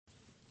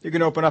You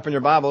can open up in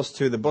your Bibles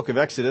to the book of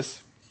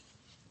Exodus,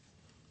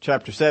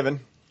 chapter 7.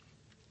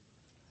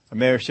 I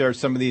may have shared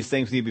some of these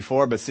things with you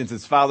before, but since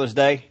it's Father's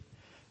Day,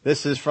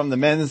 this is from the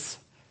men's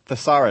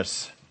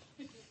thesaurus.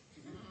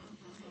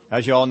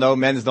 As you all know,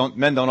 men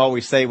don't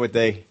always say what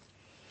they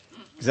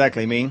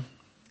exactly mean.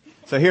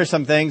 So here's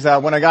some things.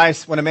 When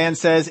a man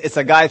says it's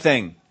a guy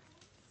thing.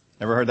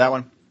 Ever heard that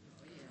one?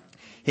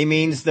 He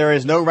means there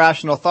is no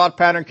rational thought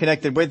pattern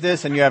connected with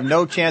this, and you have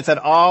no chance at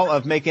all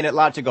of making it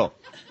logical.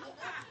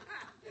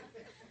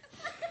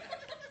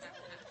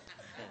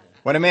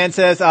 When a man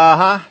says,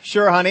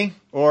 sure, honey,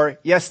 or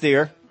yes,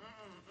 dear,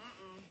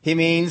 he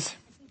means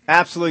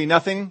absolutely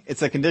nothing.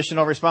 It's a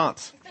conditional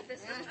response.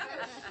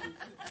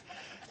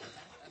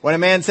 When a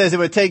man says it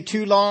would take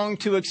too long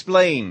to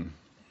explain,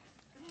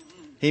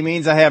 he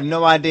means I have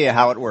no idea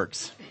how it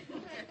works.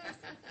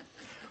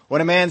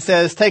 When a man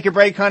says, take a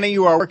break, honey,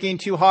 you are working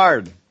too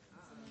hard,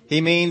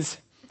 he means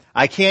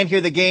I can't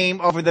hear the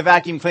game over the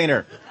vacuum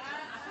cleaner.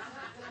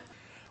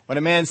 When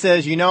a man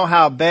says, you know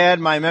how bad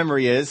my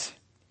memory is,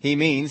 he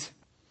means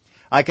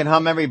I can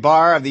hum every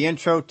bar of the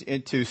intro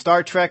to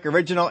Star Trek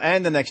Original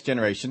and The Next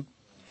Generation,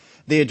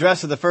 the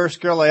address of the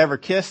first girl I ever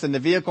kissed, and the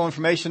vehicle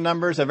information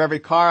numbers of every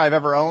car I've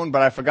ever owned,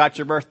 but I forgot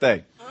your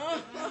birthday.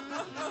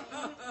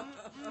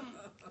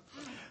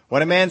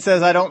 When a man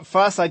says I don't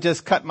fuss, I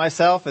just cut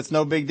myself, it's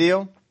no big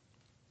deal,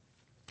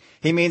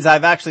 he means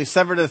I've actually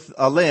severed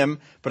a limb,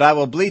 but I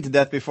will bleed to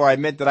death before I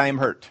admit that I am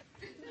hurt.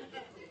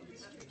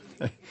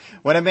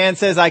 When a man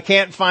says I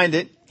can't find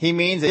it, he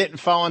means it didn't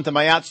fall into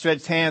my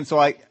outstretched hand, so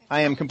I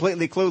am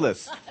completely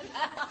clueless.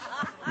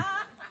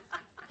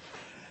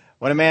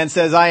 When a man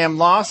says I am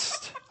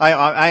lost,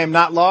 I am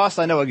not lost,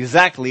 I know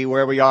exactly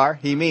where we are,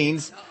 he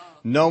means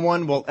no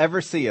one will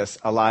ever see us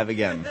alive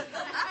again.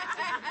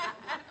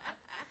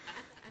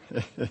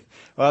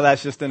 Well,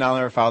 that's just an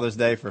honor of Father's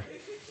Day for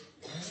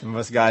some of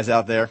us guys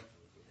out there.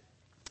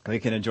 We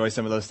can enjoy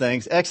some of those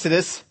things.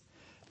 Exodus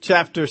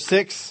chapter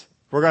 6.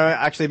 We're going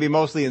to actually be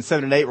mostly in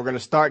 7 and 8. We're going to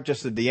start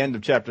just at the end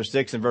of chapter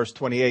 6 in verse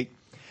 28.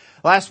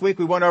 Last week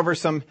we went over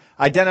some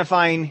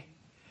identifying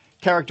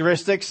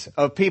characteristics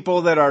of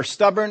people that are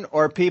stubborn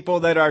or people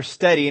that are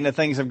steady in the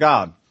things of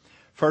God.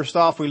 First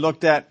off, we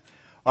looked at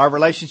our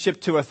relationship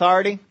to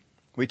authority.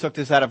 We took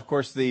this out of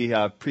course,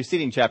 the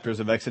preceding chapters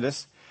of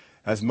Exodus,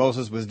 as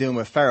Moses was dealing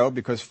with Pharaoh,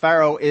 because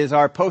Pharaoh is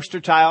our poster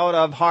child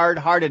of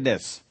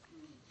hard-heartedness.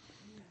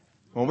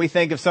 When we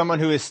think of someone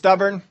who is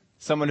stubborn,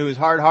 someone who is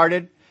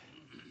hard-hearted,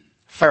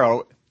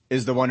 Pharaoh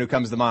is the one who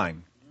comes to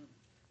mind.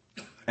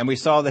 And we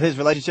saw that his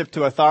relationship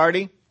to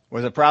authority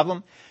was a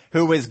problem.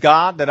 Who is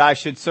God that I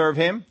should serve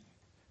him?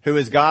 Who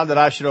is God that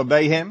I should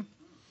obey him?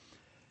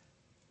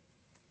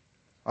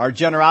 Our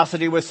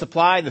generosity with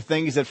supply, the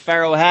things that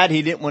Pharaoh had,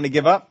 he didn't want to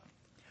give up.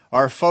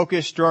 Our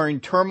focus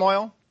during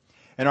turmoil,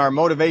 and our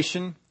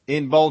motivation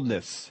in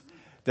boldness.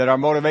 That our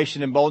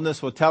motivation in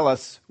boldness will tell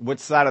us which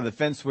side of the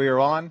fence we are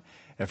on.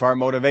 If our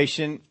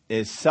motivation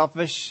is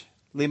selfishly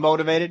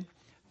motivated,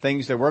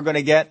 things that we're going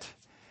to get,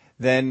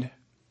 then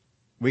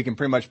we can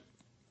pretty much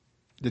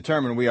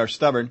determine we are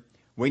stubborn.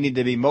 We need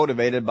to be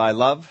motivated by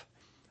love,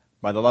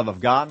 by the love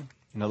of God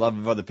and the love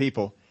of other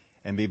people,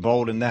 and be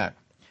bold in that.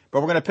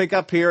 But we're going to pick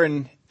up here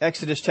in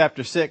Exodus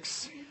chapter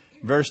 6,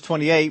 verse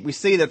 28. We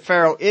see that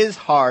Pharaoh is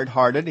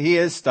hard-hearted. He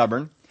is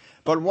stubborn.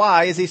 But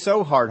why is he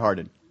so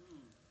hard-hearted?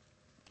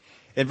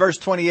 In verse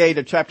 28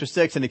 of chapter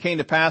 6, and it came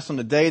to pass on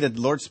the day that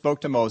the Lord spoke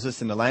to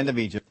Moses in the land of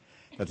Egypt,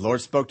 that the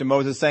Lord spoke to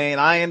Moses, saying,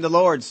 I am the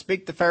Lord.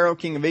 Speak to Pharaoh,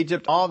 king of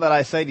Egypt, all that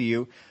I say to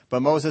you.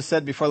 But Moses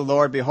said before the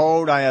Lord,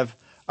 Behold, I have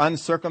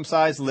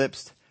uncircumcised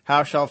lips.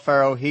 How shall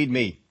Pharaoh heed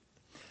me?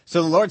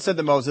 So the Lord said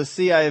to Moses,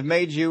 See, I have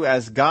made you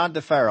as God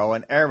to Pharaoh,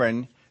 and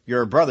Aaron,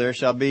 your brother,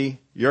 shall be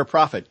your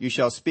prophet. You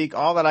shall speak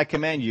all that I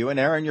command you, and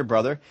Aaron, your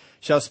brother,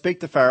 shall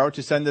speak to Pharaoh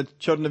to send the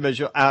children of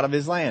Israel out of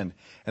his land.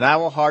 And I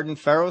will harden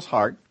Pharaoh's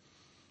heart,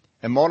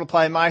 and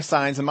multiply my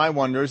signs and my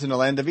wonders in the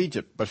land of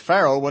Egypt. But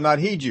Pharaoh will not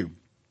heed you,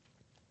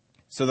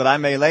 so that I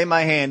may lay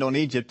my hand on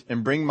Egypt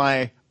and bring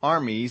my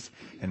armies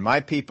and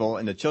my people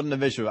and the children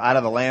of Israel out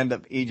of the land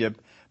of Egypt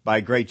by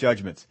great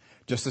judgments.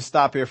 Just to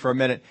stop here for a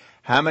minute,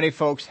 how many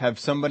folks have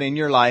somebody in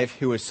your life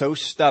who is so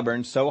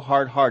stubborn, so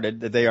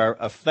hard-hearted, that they are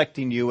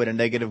afflicting you in a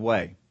negative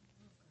way?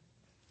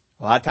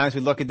 A lot of times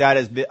we look at that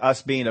as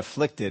us being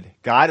afflicted.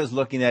 God is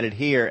looking at it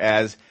here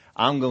as,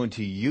 I'm going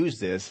to use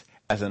this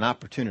as an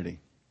opportunity.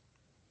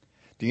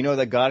 Do you know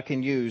that God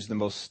can use the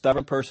most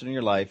stubborn person in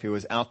your life who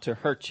is out to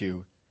hurt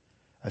you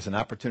as an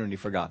opportunity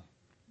for God?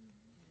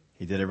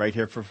 He did it right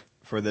here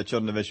for the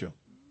children of Israel.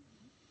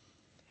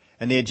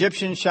 And the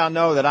Egyptians shall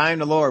know that I am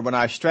the Lord when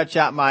I stretch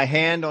out my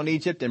hand on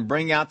Egypt and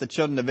bring out the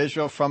children of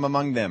Israel from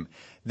among them.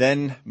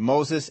 Then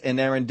Moses and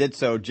Aaron did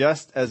so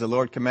just as the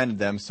Lord commanded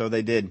them, so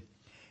they did.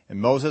 And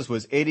Moses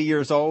was 80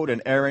 years old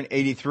and Aaron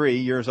 83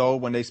 years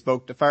old when they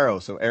spoke to Pharaoh.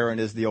 So Aaron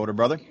is the older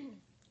brother.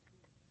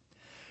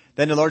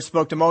 Then the Lord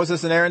spoke to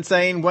Moses and Aaron,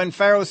 saying, When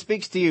Pharaoh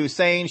speaks to you,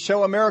 saying,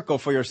 Show a miracle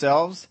for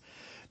yourselves,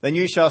 then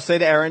you shall say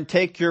to Aaron,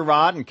 Take your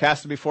rod and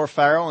cast it before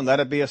Pharaoh, and let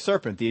it be a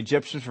serpent. The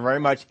Egyptians were very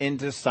much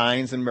into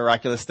signs and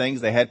miraculous things.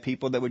 They had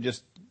people that would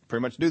just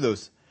pretty much do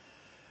those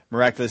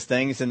miraculous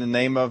things in the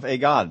name of a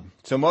god.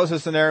 So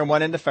Moses and Aaron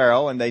went into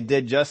Pharaoh, and they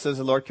did just as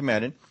the Lord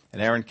commanded.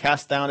 And Aaron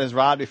cast down his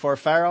rod before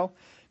Pharaoh,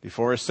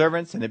 before his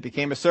servants, and it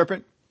became a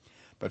serpent.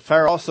 But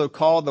Pharaoh also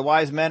called the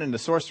wise men and the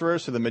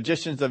sorcerers, so the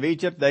magicians of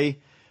Egypt. They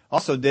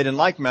also did in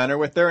like manner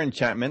with their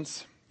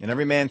enchantments. And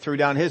every man threw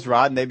down his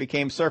rod, and they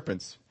became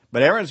serpents.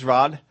 But Aaron's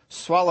rod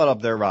swallowed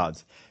up their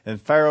rods.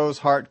 And Pharaoh's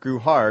heart grew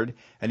hard,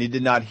 and he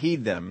did not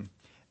heed them,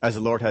 as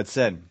the Lord had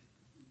said.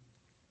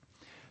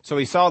 So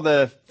he saw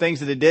the things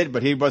that he did,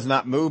 but he was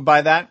not moved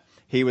by that.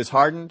 He was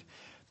hardened.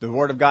 The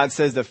Word of God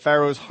says that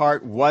Pharaoh's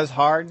heart was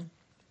hard.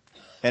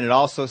 And it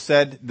also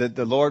said that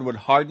the Lord would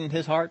harden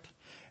his heart.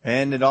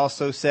 And it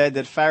also said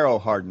that Pharaoh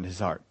hardened his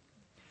heart.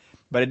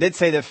 But it did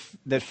say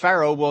that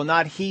Pharaoh will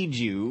not heed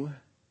you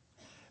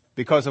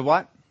because of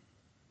what?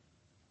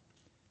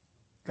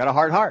 Got a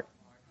hard heart.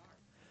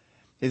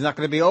 He's not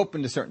going to be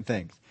open to certain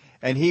things.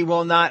 And he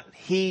will not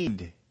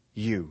heed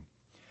you.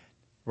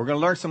 We're going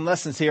to learn some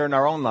lessons here in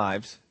our own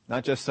lives,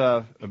 not just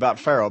about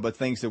Pharaoh, but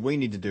things that we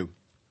need to do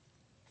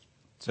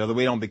so that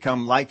we don't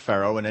become like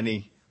Pharaoh in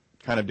any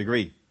kind of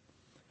degree.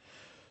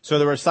 So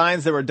there were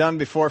signs that were done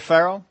before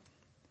Pharaoh.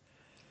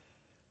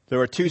 There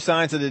were 2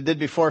 signs that it did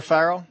before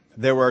Pharaoh.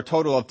 There were a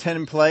total of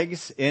 10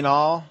 plagues in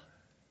all.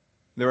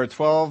 There were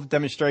 12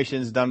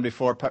 demonstrations done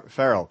before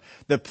Pharaoh.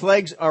 The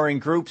plagues are in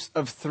groups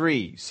of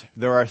 3s.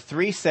 There are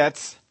 3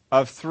 sets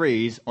of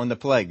 3s on the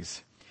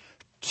plagues.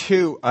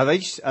 2 of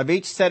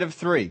each set of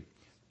 3.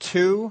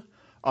 2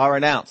 are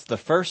announced. The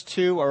first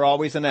 2 are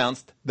always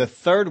announced. The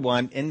third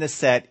one in the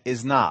set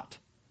is not.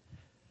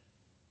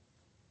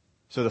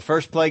 So the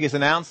first plague is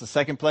announced. The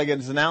second plague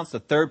is announced. The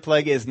third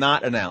plague is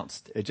not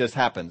announced. It just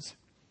happens.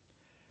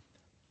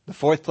 The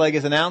 4th plague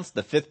is announced.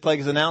 The 5th plague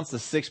is announced. The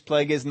 6th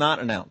plague is not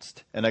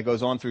announced. And that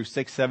goes on through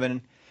 6,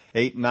 7,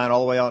 8, 9,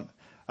 all the way on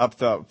up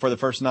for the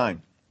first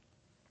 9.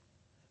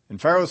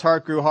 And Pharaoh's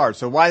heart grew hard.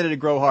 So why did it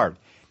grow hard?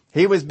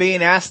 He was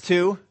being asked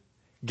to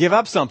give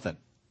up something.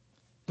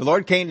 The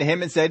Lord came to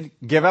him and said,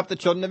 give up the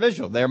children of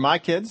Israel. They're my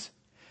kids.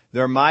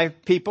 They're my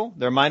people.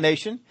 They're my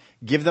nation.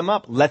 Give them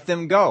up. Let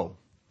them go.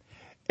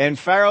 And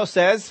Pharaoh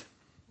says,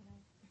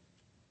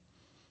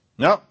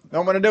 no,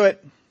 don't want to do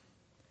it.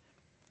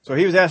 So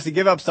he was asked to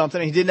give up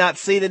something. He did not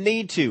see the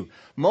need to.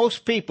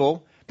 Most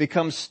people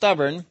become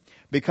stubborn,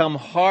 become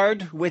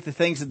hard with the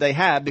things that they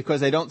have because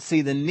they don't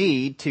see the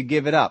need to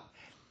give it up.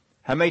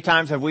 How many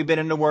times have we been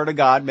in the Word of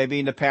God? Maybe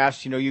in the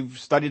past, you've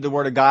studied the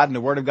Word of God and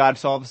the Word of God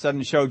all of a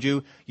sudden showed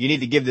you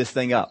need to give this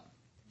thing up.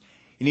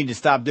 You need to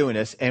stop doing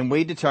this. And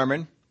we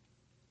determine,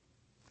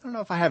 I don't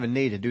know if I have a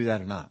need to do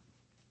that or not.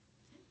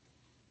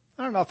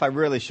 I don't know if I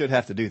really should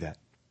have to do that.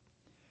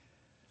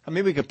 I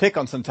mean, we could pick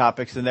on some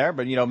topics in there,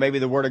 but maybe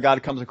the Word of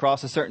God comes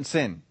across a certain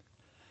sin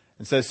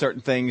and says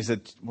certain things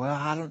that, well,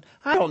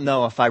 I don't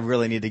know if I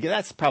really need to get.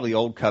 That's probably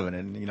old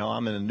covenant.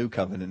 I'm in a new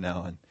covenant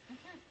now and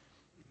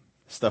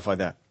stuff like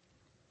that.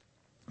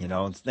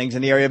 And things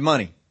in the area of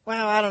money.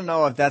 Well, I don't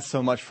know if that's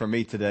so much for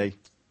me today.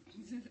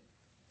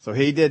 So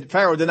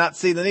Pharaoh did not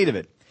see the need of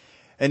it.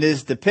 And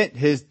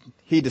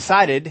he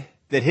decided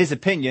that his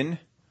opinion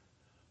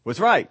was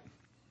right.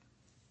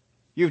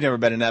 You've never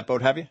been in that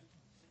boat, have you?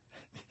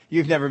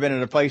 You've never been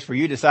in a place where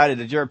you decided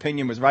that your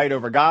opinion was right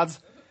over God's?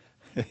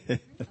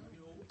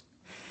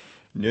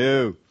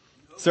 No,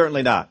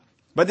 certainly not.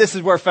 But this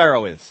is where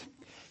Pharaoh is.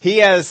 He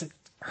has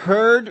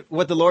heard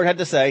what the Lord had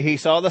to say. He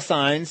saw the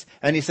signs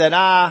and he said,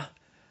 I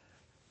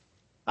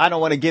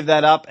don't want to give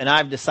that up, and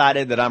I've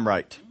decided that I'm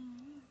right.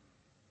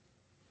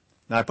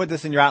 Now, I put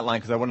this in your outline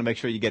because I want to make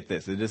sure you get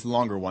this. It is a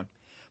longer one.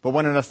 But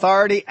when an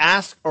authority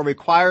asks or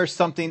requires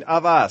something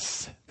of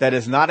us that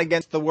is not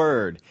against the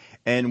Word,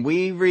 and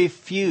we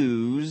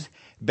refuse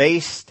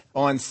based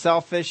on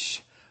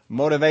selfish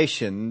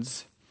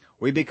motivations,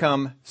 we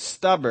become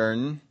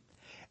stubborn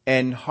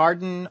and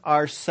harden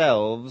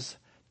ourselves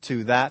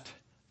to that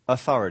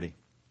authority.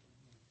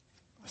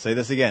 I'll say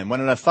this again. When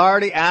an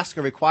authority asks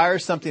or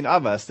requires something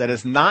of us that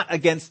is not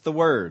against the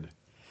Word,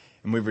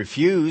 and we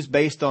refuse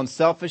based on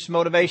selfish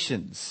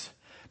motivations,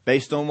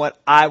 based on what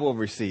I will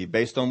receive,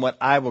 based on what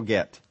I will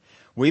get,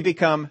 we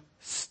become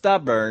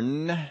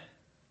stubborn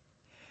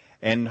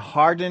and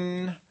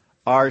harden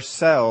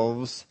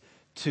ourselves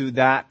to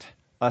that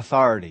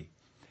authority.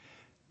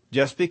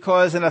 Just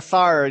because an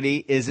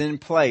authority is in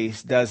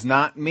place does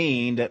not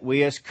mean that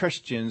we as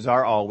Christians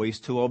are always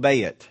to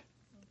obey it.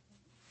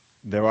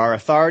 There are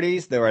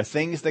authorities, there are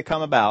things that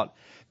come about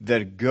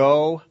that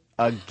go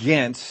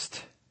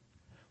against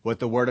what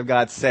the Word of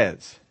God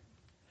says.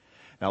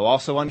 Now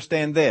also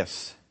understand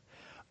this.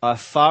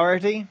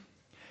 Authority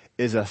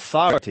is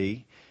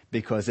authority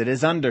because it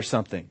is under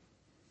something.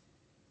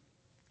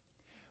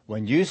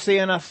 When you see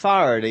an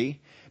authority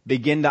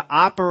begin to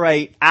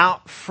operate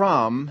out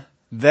from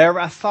their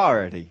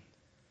authority,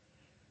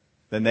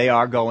 then they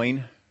are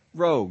going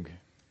rogue.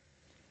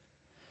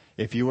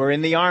 If you were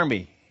in the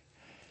army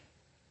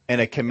and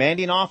a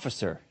commanding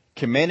officer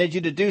commanded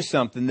you to do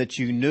something that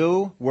you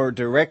knew were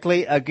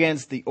directly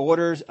against the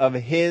orders of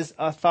his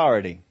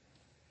authority,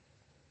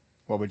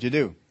 what would you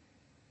do?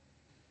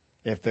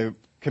 If the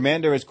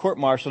commander is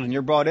court-martialed and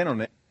you're brought in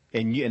on it,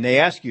 and they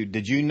ask you,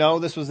 did you know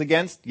this was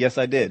against? Yes,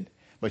 I did.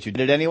 But you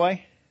did it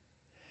anyway?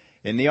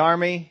 In the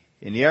Army,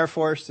 in the Air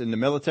Force, in the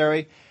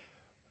military,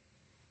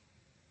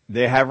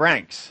 they have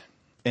ranks.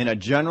 And a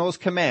general's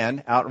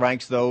command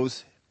outranks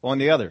those on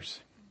the others.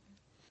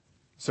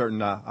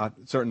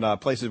 Certain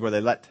places where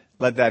they let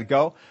that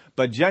go.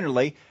 But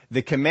generally,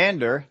 the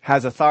commander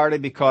has authority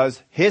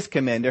because his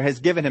commander has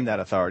given him that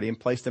authority and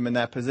placed him in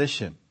that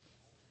position.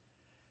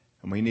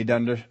 And we need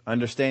to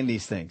understand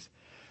these things.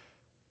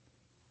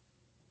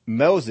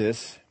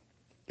 Moses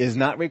is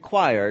not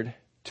required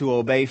to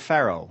obey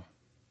Pharaoh.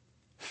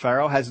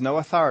 Pharaoh has no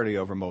authority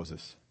over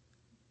Moses.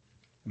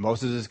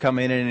 Moses is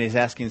coming in and he's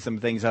asking some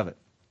things of it.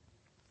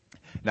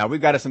 Now,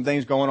 we've got some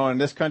things going on in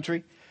this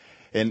country,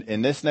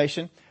 in this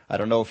nation. I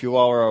don't know if you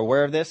all are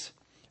aware of this,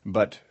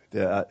 but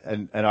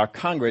and our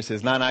Congress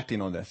is not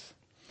acting on this.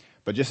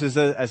 But just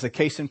as a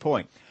case in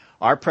point,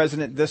 our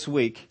president this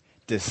week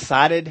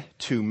decided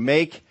to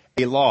make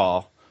a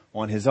law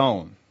on his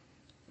own.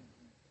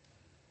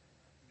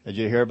 Did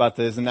you hear about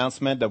his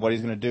announcement of what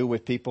he's going to do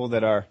with people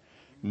that are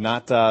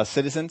not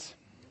citizens?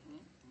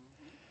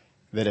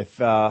 That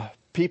if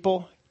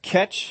people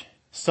catch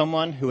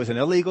someone who is an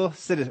illegal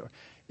citizen,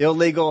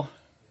 illegal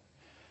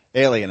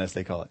alien, as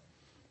they call it,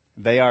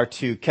 they are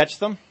to catch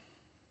them,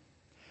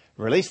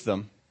 release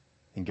them,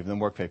 and give them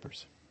work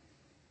papers.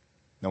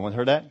 No one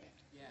heard that?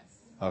 Yes.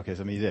 Okay,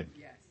 some of you did.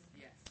 Yes.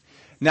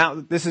 Now,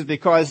 this is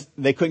because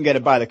they couldn't get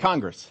it by the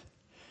Congress.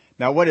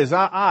 Now, what is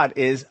odd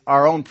is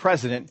our own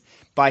president,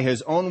 by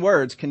his own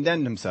words,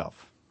 condemned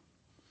himself.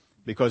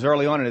 Because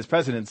early on in his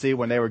presidency,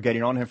 when they were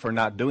getting on him for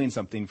not doing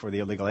something for the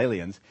illegal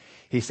aliens,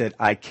 he said,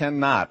 I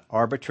cannot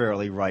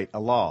arbitrarily write a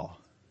law.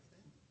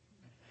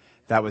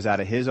 That was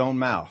out of his own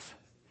mouth.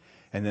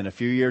 And then a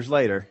few years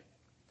later,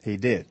 he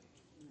did.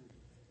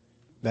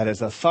 That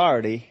is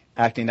authority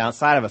acting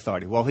outside of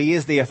authority. Well, he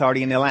is the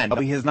authority in the land,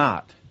 but he is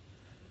not.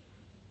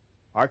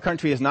 Our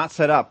country is not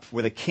set up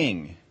with a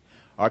king.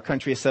 Our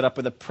country is set up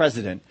with a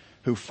president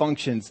who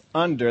functions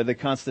under the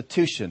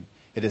Constitution.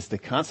 It is the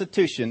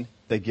Constitution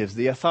that gives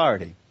the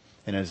authority,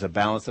 and it is a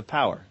balance of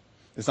power.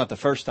 It's not the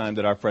first time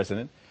that our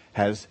president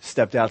has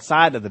stepped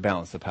outside of the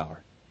balance of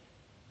power.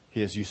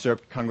 He has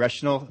usurped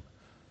congressional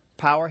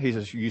power. He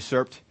has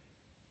usurped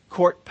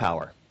court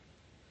power,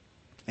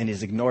 and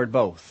he's ignored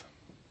both.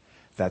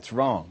 That's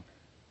wrong,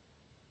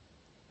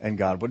 and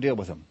God will deal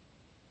with him.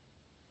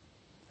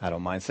 I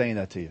don't mind saying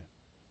that to you,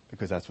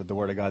 because that's what the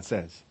Word of God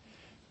says.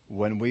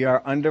 When we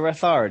are under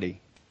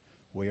authority,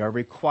 we are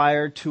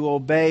required to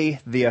obey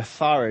the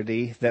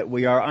authority that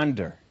we are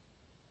under.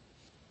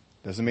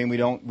 Doesn't mean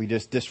we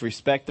just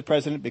disrespect the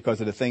president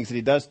because of the things that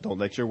he does. Don't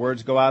let your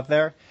words go out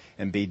there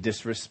and be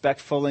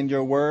disrespectful in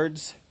your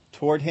words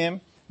toward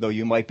him, though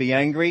you might be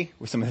angry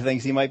with some of the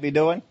things he might be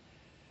doing.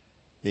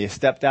 He has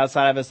stepped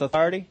outside of his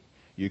authority.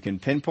 You can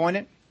pinpoint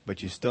it,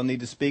 but you still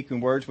need to speak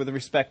in words with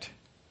respect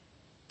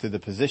to the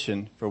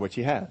position for which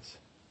he has.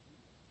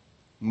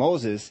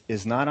 Moses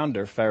is not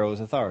under Pharaoh's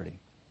authority.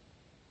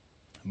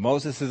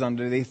 Moses is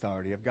under the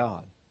authority of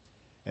God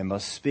and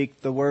must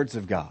speak the words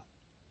of God.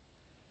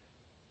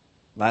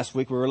 Last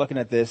week we were looking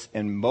at this,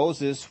 and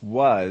Moses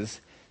was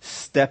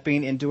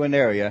stepping into an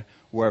area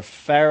where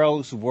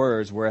Pharaoh's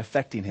words were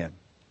affecting him.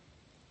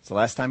 It's the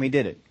last time he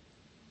did it.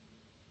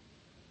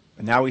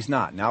 But now he's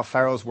not. Now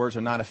Pharaoh's words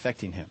are not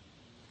affecting him.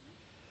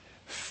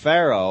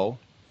 Pharaoh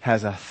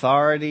has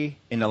authority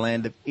in the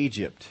land of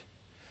Egypt,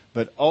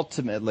 but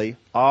ultimately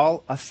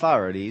all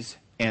authorities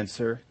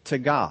answer to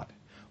God,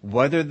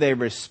 whether they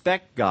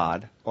respect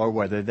God or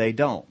whether they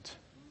don't.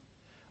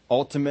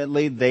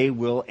 Ultimately, they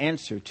will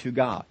answer to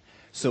God.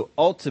 So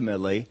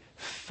ultimately,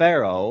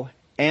 Pharaoh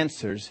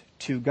answers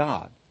to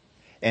God.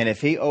 And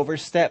if he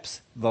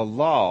oversteps the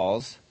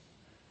laws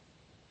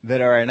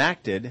that are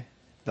enacted,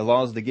 the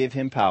laws that give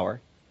him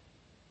power,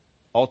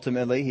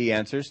 ultimately he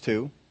answers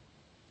to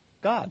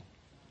God.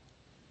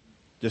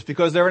 Just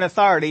because they're an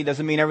authority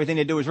doesn't mean everything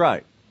they do is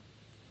right.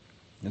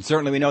 And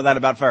certainly we know that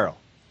about Pharaoh.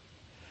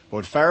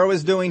 What Pharaoh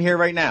is doing here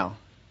right now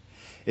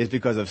is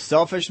because of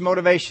selfish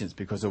motivations,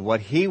 because of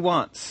what he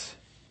wants.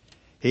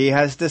 He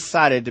has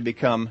decided to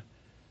become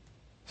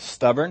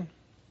stubborn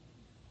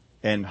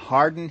and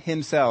harden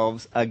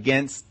himself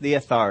against the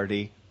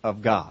authority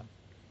of God.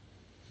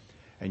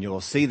 And you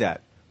will see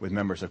that with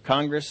members of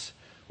Congress,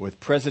 with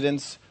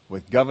presidents,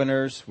 with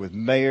governors, with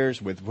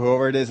mayors, with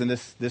whoever it is in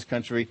this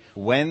country.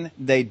 When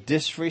they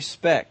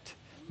disrespect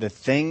the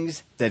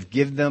things that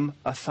give them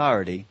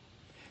authority,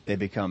 they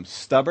become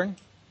stubborn,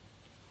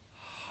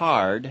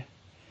 hard,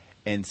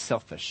 and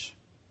selfish.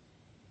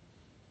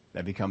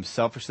 They become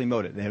selfishly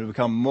motivated. They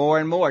become more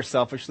and more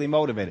selfishly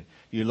motivated.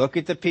 You look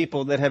at the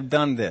people that have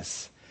done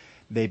this.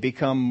 They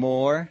become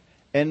more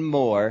and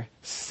more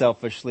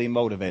selfishly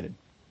motivated.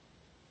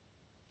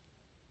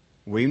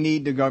 We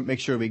need to make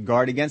sure we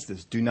guard against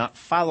this. Do not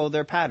follow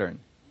their pattern.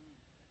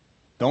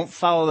 Don't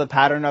follow the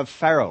pattern of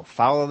Pharaoh.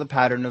 Follow the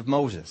pattern of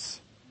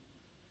Moses.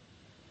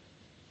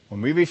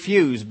 When we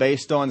refuse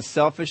based on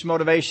selfish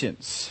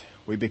motivations,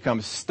 we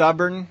become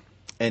stubborn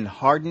and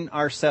harden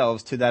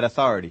ourselves to that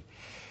authority.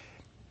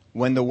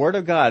 When the Word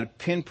of God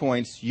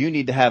pinpoints, you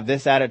need to have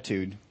this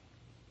attitude.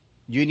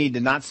 You need to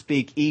not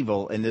speak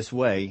evil in this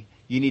way.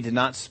 You need to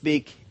not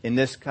speak in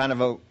this kind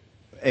of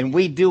and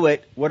we do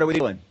it. What are we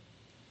doing?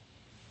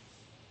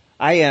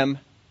 I am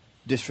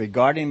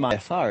disregarding my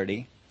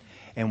authority.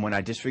 And when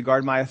I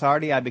disregard my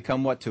authority, I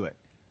become what to it?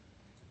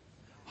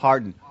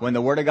 Hardened. When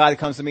the Word of God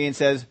comes to me and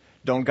says,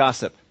 don't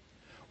gossip.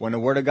 When the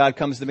Word of God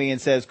comes to me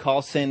and says,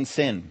 call sin,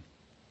 sin.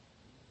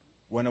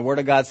 When the Word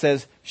of God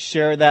says,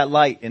 share that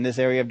light in this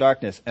area of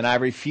darkness, and I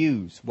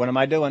refuse, what am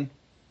I doing?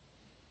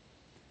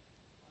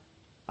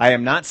 I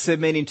am not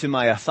submitting to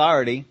my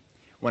authority.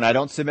 When I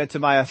don't submit to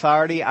my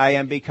authority, I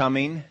am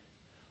becoming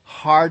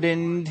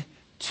hardened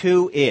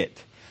to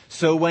it.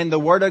 So when the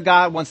Word of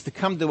God wants to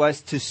come to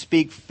us to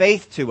speak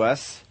faith to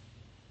us,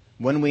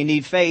 when we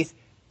need faith,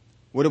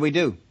 what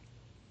do?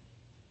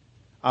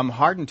 I'm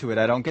hardened to it.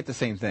 I don't get the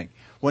same thing.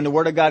 When the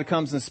Word of God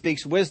comes and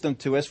speaks wisdom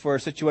to us for a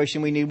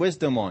situation we need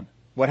wisdom on,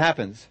 what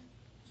happens?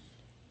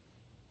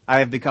 I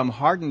have become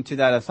hardened to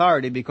that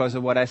authority because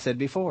of what I said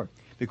before,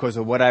 because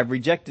of what I've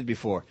rejected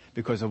before,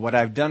 because of what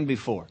I've done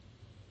before.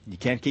 You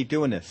can't keep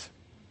doing this.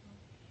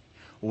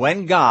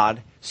 When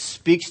God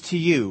speaks to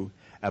you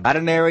about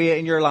an area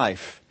in your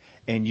life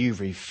and you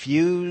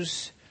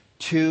refuse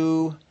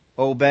to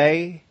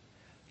obey,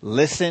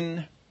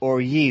 listen, or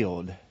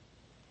yield,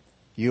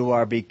 you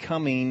are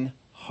becoming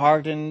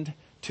hardened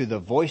to the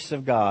voice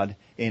of God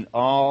in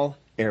all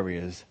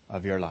areas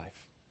of your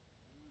life.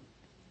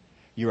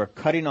 You are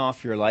cutting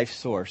off your life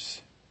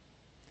source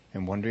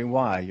and wondering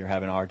why you're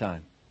having a hard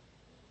time.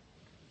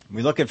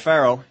 We look at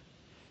Pharaoh,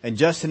 and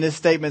just in his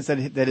statements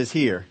that is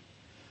here,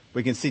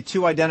 we can see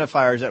two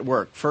identifiers at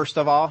work. First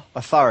of all,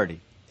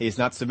 authority. He is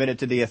not submitted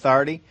to the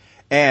authority.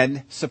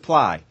 And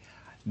supply.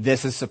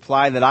 This is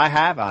supply that I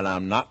have, and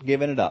I'm not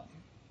giving it up.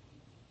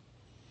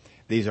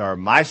 These are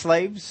my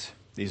slaves.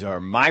 These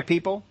are my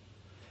people.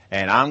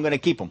 And I'm going to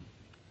keep them.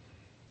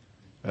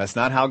 That's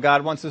not how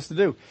God wants us to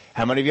do.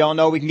 How many of y'all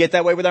know we can get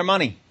that way with our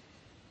money?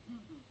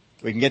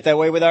 We can get that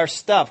way with our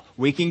stuff.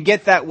 We can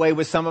get that way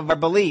with some of our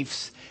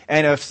beliefs.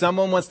 And if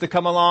someone wants to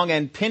come along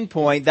and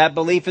pinpoint that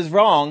belief is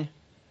wrong,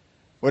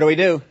 what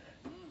do?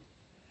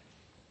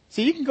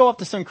 See, you can go up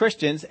to some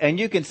Christians and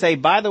you can say,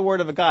 by the Word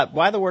of God,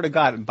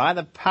 and by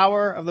the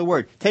power of the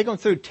Word, take them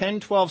through 10,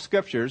 12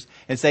 scriptures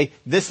and say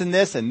this and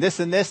this and this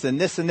and this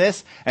and this and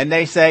this. And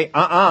they say,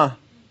 I'm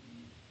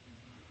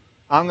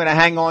going to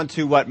hang on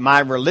to what my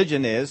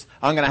religion is.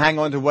 I'm going to hang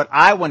on to what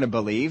I want to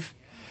believe.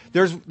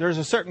 There's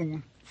a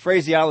certain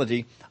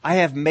phraseology I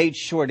have made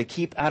sure to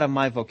keep out of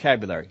my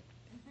vocabulary.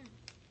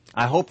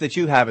 I hope that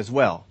you have as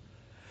well.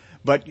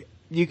 But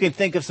you can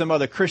think of some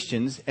other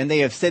Christians and they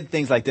have said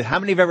things like this. How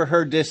many have ever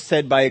heard this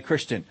said by a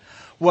Christian?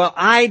 Well,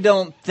 I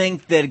don't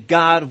think that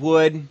God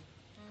would.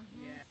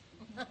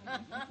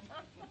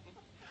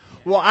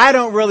 Well, I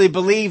don't really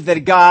believe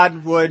that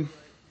God would.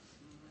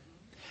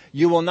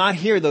 You will not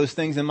hear those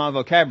things in my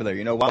vocabulary.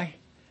 You know why?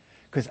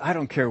 Because I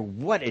don't care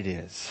what it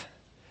is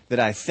that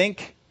I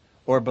think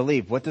or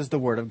believe. What does the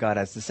Word of God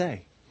have to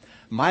say?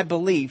 My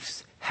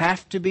beliefs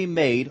have to be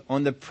made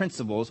on the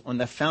principles, on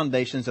the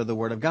foundations of the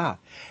Word of God.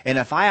 And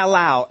if I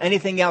allow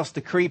anything else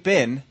to creep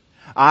in,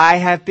 I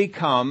have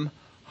become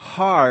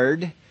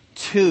hard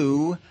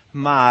to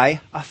my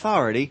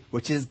authority,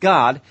 which is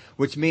God,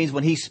 which means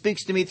when He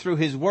speaks to me through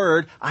His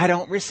Word, I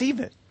don't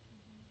receive it.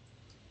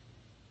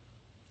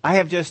 I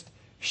have just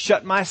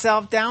shut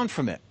myself down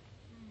from it.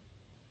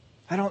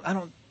 I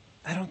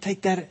don't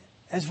take that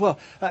as well.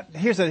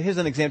 Here's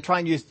an example. Try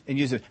and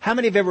use it. How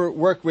many have ever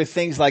worked with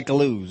things like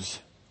glues?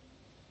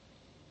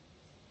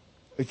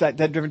 It's that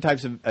different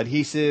types of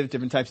adhesive,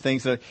 different types of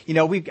things.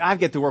 I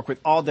get to work with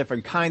all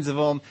different kinds of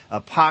them: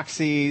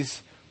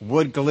 epoxies,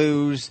 wood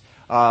glues,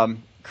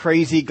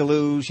 crazy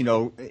glues,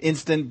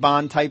 instant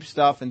bond type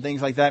stuff and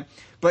things like that.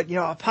 But,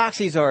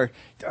 epoxies are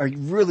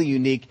really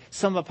unique.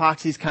 Some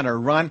epoxies kind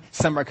of run.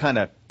 Some are kind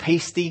of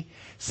pasty.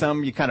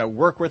 Some you kind of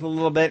work with a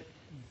little bit.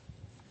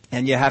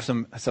 And you have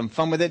some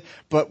fun with it.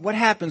 But what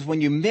happens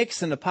when you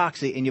mix an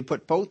epoxy and you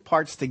put both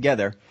parts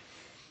together,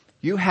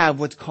 you have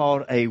what's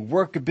called a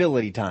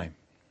workability time.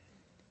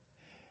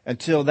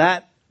 Until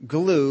that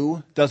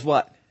glue does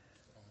what?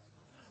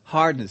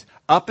 Hardens.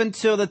 Up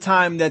until the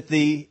time that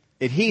the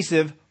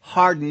adhesive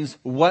hardens,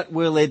 what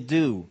will it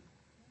do?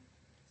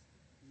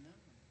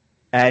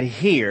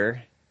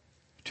 Adhere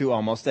to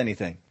almost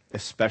anything,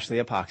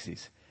 especially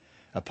epoxies.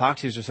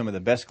 Epoxies are some of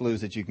the best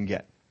glues that you can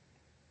get.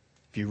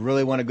 If you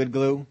really want a good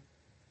glue,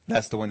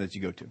 that's the one that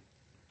you go to.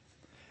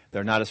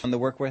 They're not as fun to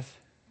work with.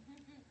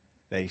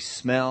 They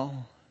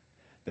smell.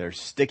 They're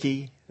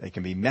sticky. They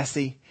can be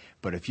messy.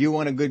 But if you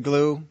want a good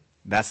glue,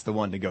 that's the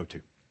one to go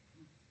to.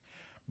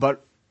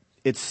 But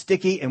it's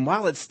sticky, and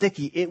while it's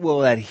sticky, it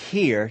will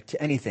adhere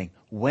to anything.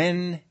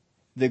 When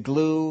the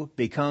glue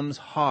becomes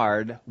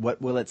hard,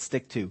 what will it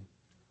stick to?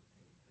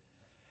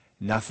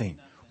 Nothing.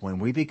 When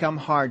we become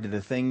hard to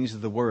the things of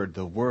the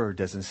Word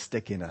doesn't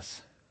stick in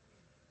us.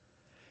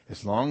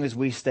 As long as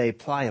we stay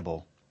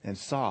pliable and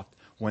soft,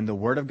 when the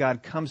Word of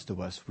God comes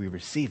to us, we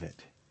receive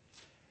it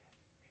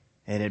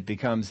and it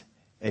becomes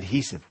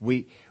adhesive.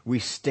 We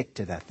stick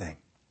to that thing.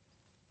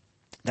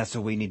 That's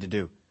what we need to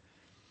do.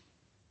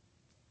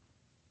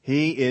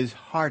 He is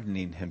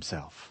hardening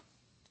himself.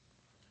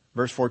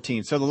 Verse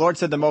 14. So the Lord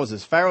said to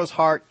Moses, Pharaoh's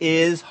heart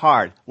is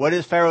hard. What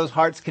is Pharaoh's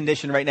heart's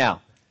condition right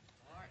now?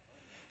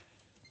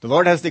 The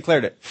Lord has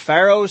declared it.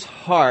 Pharaoh's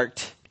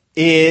heart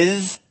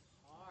is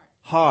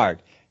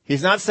hard.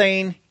 He's not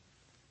saying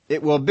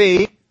it will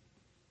be.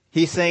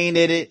 He's saying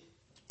it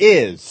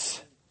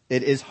is.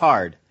 It is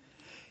hard.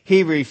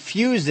 He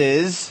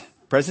refuses,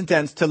 present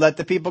tense, to let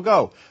the people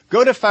go.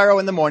 Go to Pharaoh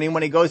in the morning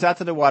when he goes out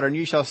to the water, and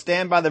you shall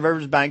stand by the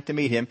river's bank to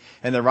meet him,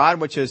 and the rod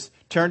which is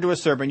turned to a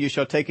serpent you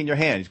shall take in your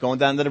hand. He's going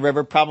down to the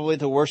river, probably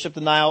to worship the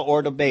Nile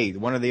or to bathe,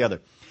 one or the other.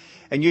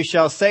 And you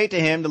shall say to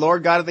him, the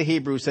Lord God of the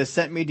Hebrews has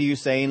sent me to you,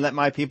 saying, let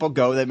my people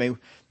go,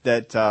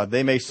 that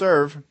they may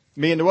serve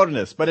me in the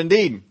wilderness. But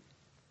indeed,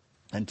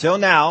 until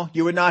now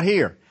you would not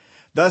hear.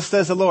 Thus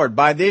says the Lord,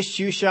 by this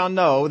you shall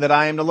know that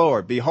I am the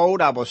Lord. Behold,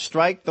 I will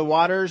strike the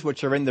waters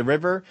which are in the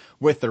river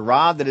with the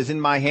rod that is in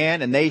my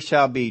hand, and they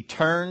shall be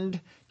turned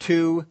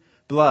to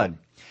blood.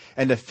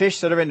 And the fish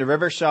that are in the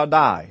river shall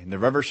die, and the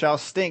river shall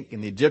stink,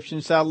 and the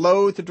Egyptians shall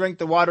loathe to drink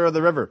the water of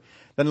the river.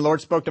 Then the Lord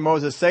spoke to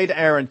Moses, say to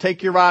Aaron,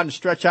 take your rod and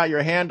stretch out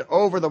your hand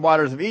over the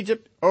waters of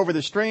Egypt, over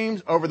the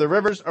streams, over the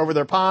rivers, over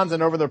their ponds,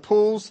 and over their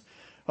pools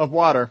of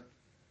water,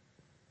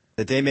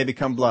 that they may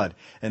become blood.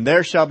 And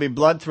there shall be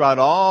blood throughout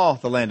all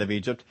the land of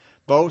Egypt,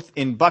 both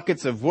in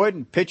buckets of wood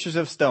and pitchers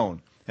of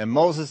stone. And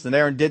Moses and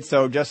Aaron did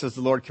so just as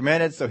the Lord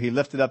commanded. So he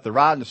lifted up the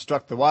rod and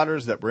struck the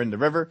waters that were in the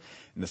river,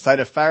 in the sight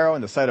of Pharaoh,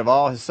 in the sight of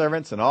all his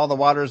servants. And all the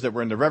waters that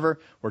were in the river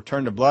were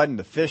turned to blood, and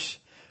the fish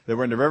that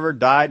were in the river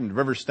died, and the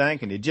river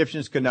stank, and the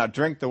Egyptians could not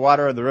drink the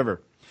water of the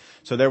river.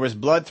 So there was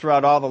blood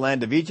throughout all the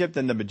land of Egypt,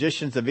 and the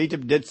magicians of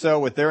Egypt did so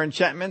with their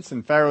enchantments,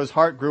 and Pharaoh's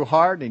heart grew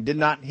hard, and he did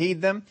not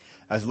heed them,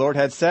 as the Lord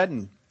had said.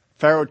 And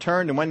Pharaoh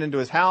turned and went into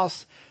his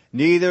house.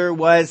 Neither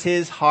was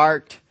his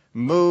heart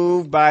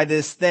moved by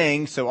this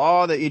thing. So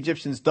all the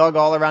Egyptians dug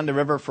all around the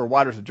river for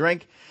water to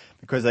drink,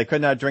 because they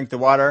could not drink the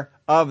water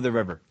of the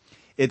river.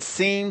 It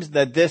seems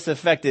that this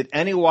affected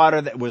any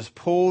water that was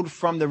pulled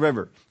from the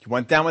river. You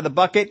went down with a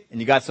bucket and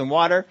you got some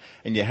water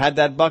and you had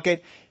that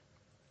bucket.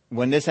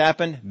 When this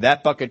happened,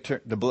 that bucket,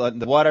 the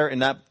water in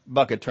that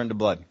bucket turned to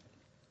blood.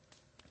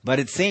 But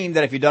it seemed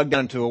that if you dug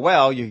down to a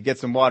well, you could get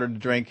some water to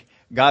drink.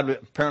 God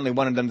apparently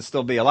wanted them to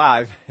still be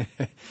alive,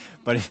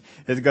 but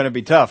it's going to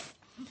be tough.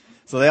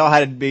 So they all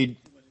had to be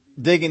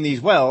digging these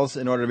wells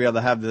in order to be able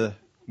to have the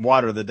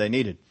water that they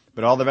needed.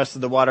 But all the rest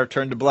of the water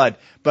turned to blood.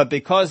 But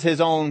because his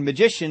own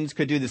magicians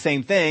could do the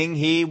same thing,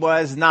 he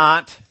wasn't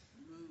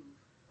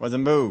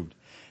moved.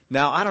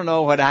 Now, I don't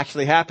know what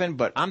actually happened,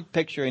 but I'm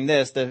picturing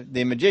this.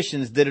 The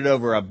magicians did it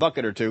over a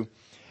bucket or two,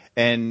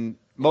 and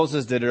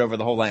Moses did it over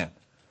the whole land.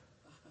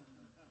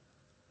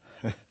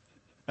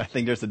 I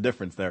think there's a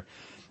difference there.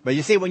 But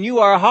you see, when you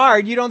are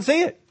hard, you don't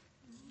see it.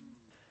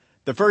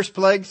 The first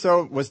plague,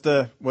 was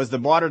the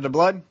water to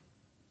blood.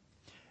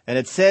 And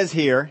it says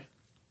here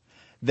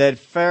that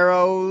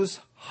Pharaoh's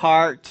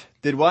heart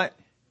did what?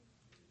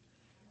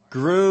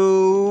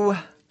 Grew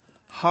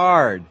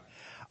hard.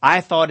 I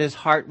thought his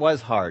heart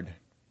was hard.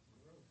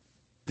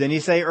 Didn't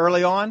he say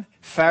early on?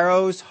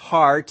 Pharaoh's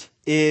heart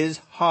is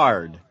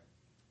hard.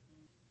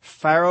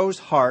 Pharaoh's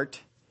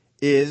heart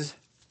is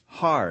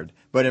hard.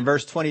 But in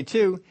verse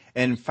 22,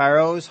 and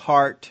Pharaoh's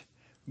heart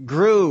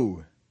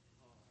grew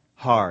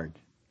hard.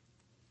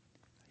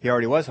 He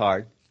already was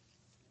hard.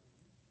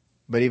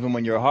 But even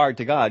when you're hard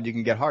to God, you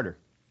can get harder.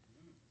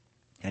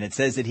 And it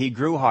says that he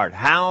grew hard.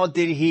 How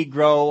did he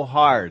grow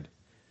hard?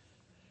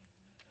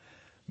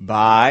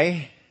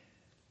 By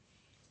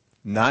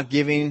not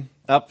giving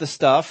up the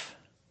stuff,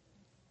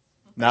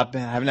 not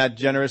having that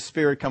generous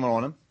spirit coming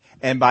on him,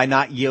 and by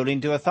not yielding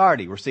to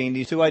authority. We're seeing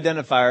these two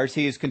identifiers.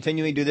 He is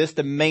continuing to do this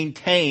to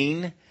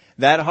maintain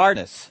that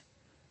hardness.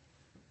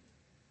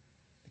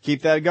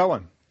 Keep that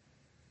going.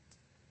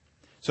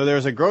 So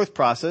there's a growth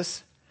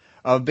process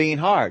of being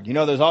hard. You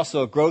know, there's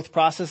also a growth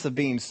process of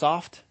being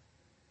soft.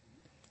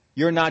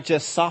 You're not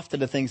just soft to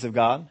the things of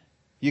God.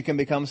 You can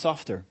become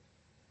softer.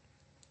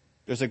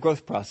 There's a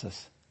growth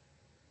process.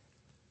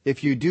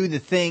 If you do the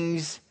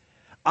things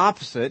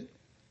opposite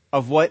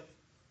of what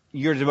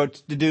you're about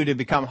to do to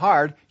become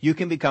hard, you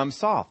can become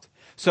soft.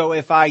 So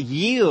if I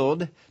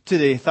yield to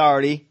the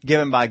authority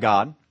given by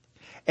God,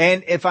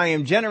 and if I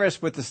am generous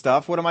with the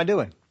stuff, what am I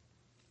doing?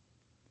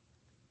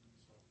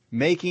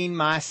 Making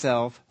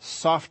myself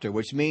softer,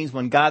 which means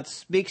when God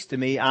speaks to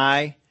me,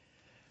 I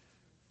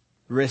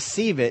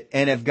receive it.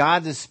 And if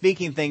God is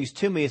speaking things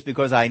to me, it's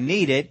because I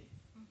need it.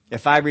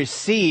 If I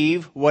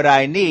receive what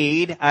I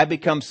need, I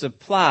become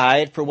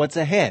supplied for what's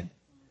ahead.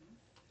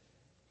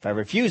 If I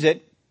refuse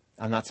it,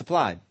 I'm not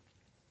supplied.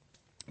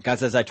 God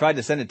says, I tried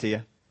to send it to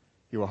you.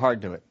 You were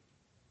hard to it.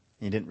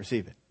 You didn't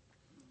receive it.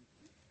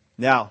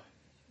 Now,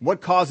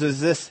 what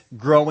causes this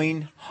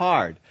growing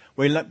hard?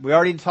 We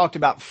already talked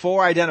about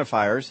 4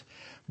 identifiers,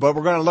 But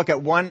we're going to look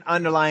at one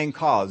underlying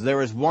cause.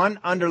 There is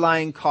one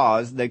underlying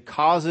cause that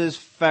causes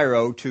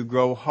Pharaoh to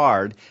grow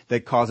hard,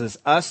 that causes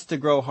us to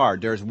grow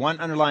hard. There is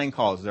one underlying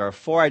cause. There are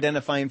 4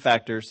 identifying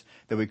factors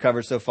that we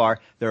covered so far.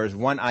 There is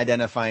one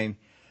identifying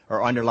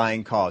or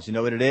underlying cause. You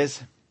know what it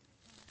is?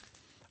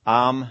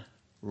 I'm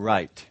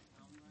right.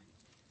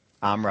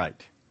 I'm right.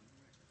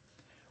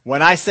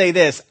 When I say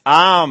this,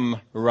 I'm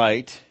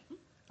right,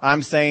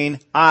 I'm saying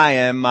I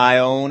am my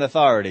own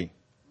authority.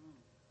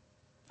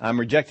 I'm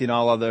rejecting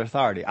all other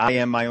authority. I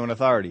am my own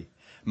authority.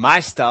 My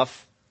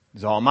stuff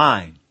is all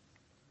mine.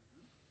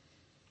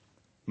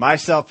 My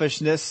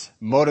selfishness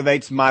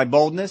motivates my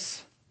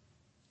boldness,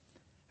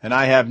 and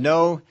I have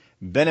no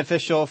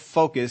beneficial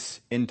focus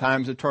in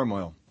times of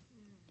turmoil.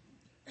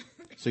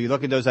 So you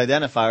look at those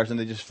identifiers and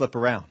they just flip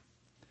around.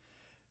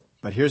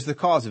 But here's the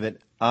cause of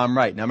it. I'm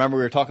right. Now remember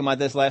we were talking about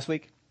this last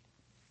week?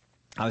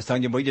 I was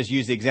telling you, we just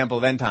used the example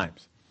of end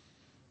times.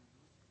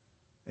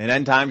 In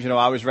end times,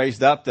 I was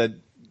raised up that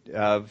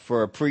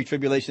for a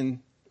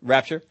pre-tribulation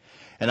rapture.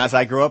 And as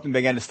I grew up and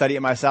began to study it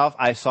myself,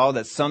 I saw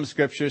that some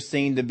scriptures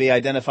seemed to be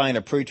identifying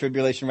a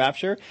pre-tribulation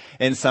rapture,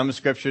 and some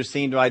scriptures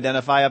seemed to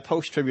identify a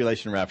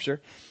post-tribulation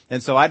rapture.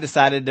 And so I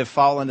decided to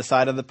fall on the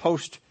side of the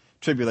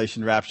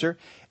post-tribulation rapture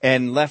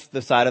and left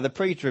the side of the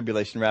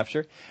pre-tribulation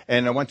rapture.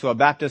 And I went to a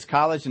Baptist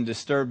college and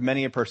disturbed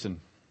many a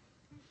person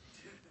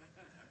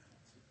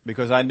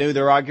because I knew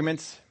their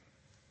arguments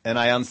and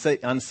I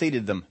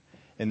unseated them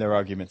in their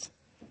arguments.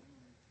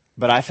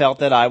 But I felt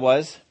that I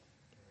was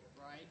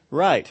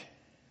right.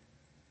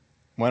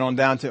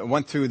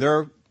 Went through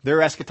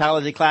their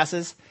eschatology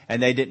classes,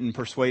 and they didn't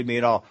persuade me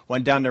at all.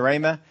 Went down to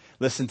Rhema,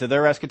 listened to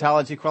their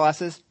eschatology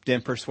classes,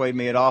 didn't persuade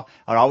me at all.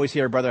 I'd always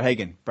hear Brother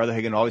Hagin. Brother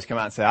Hagin would always come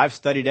out and say, I've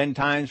studied end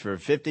times for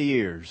 50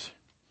 years,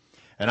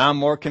 and I'm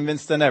more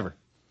convinced than ever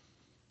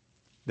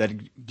that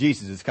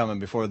Jesus is coming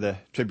before the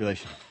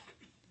tribulation.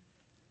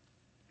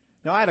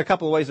 Now, I had a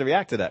couple of ways to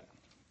react to that.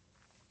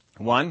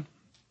 One,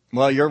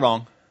 well, you're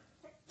wrong.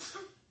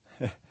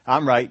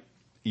 I'm right.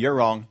 You're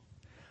wrong.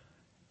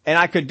 And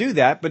I could do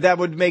that, but that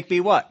would make me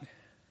what?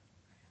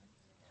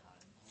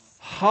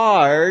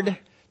 Hard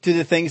to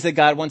the things that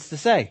God wants to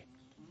say.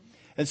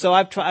 And so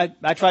I tried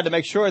to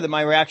make sure that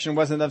my reaction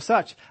wasn't of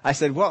such. I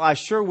said, well, I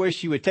sure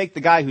wish you would take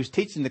the guy who's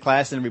teaching the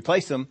class and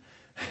replace him.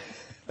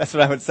 That's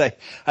what I would say.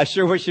 I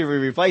sure wish you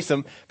would replace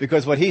him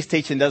because what he's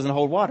teaching doesn't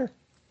hold water.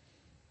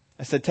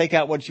 I said, take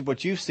out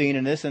what you've seen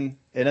in this and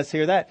let's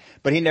hear that.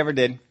 But he never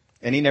did.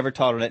 And he never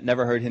taught on it,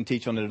 never heard him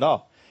teach on it at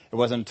all. It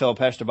wasn't until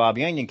Pastor Bob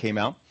Yanyan came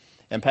out.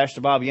 And Pastor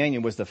Bob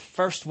Yanyan was the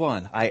first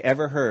one I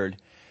ever heard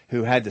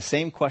who had the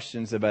same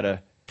questions about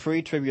a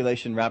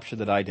pre-tribulation rapture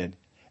that I did.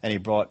 And he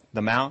brought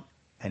them out,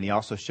 and he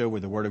also showed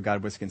where the Word of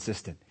God was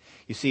consistent.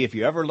 You see, if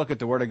you ever look at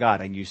the Word of God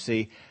and you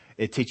see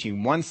it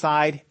teaching one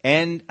side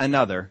and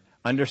another,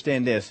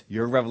 understand this,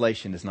 your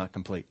revelation is not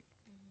complete.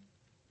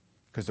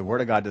 Because the Word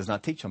of God does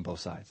not teach on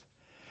both sides.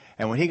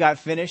 And when he got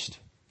finished,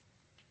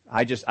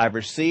 I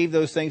received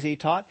those things he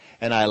taught,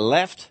 and I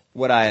left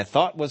what I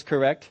thought was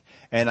correct,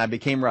 and I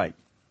became right.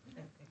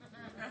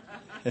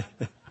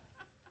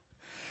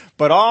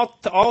 But all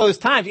those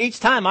times, each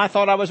time I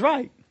thought I was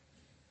right.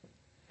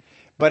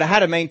 But I had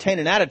to maintain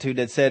an attitude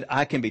that said,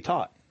 I can be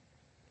taught.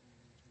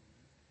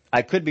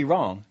 I could be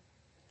wrong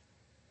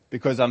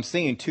because I'm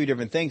seeing 2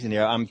 different things in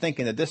here. I'm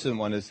thinking that this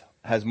one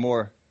has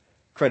more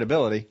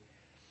credibility.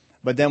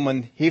 But then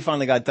when he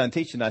finally got done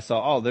teaching, I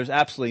saw, there's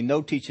absolutely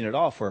no teaching at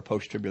all for a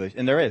post-tribulation.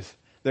 And there is.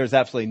 There's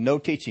absolutely no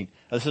teaching.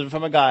 This is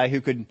from a guy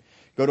who could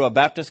go to a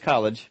Baptist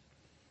college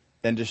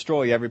and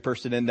destroy every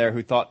person in there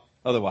who thought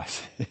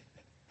otherwise.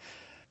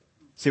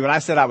 See, when I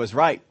said I was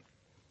right,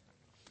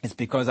 it's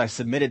because I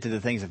submitted to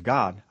the things of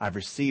God. I've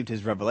received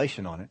his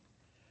revelation on it.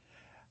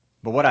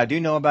 But what I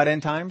do know about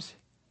end times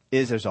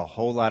is there's a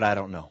whole lot I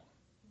don't know.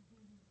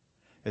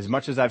 As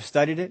much as I've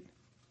studied it,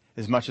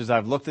 as much as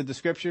I've looked at the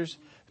scriptures,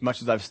 as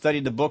much as I've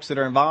studied the books that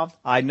are involved,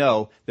 I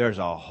know there's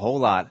a whole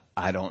lot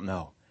I don't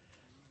know.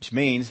 Which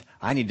means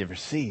I need to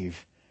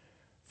receive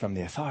from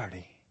the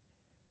authority,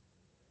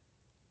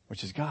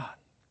 which is God.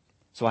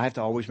 So I have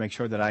to always make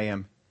sure that I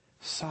am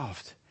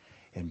soft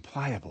and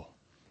pliable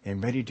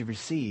and ready to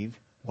receive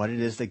what it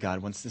is that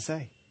God wants to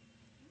say.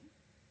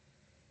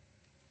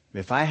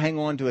 If I hang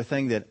on to a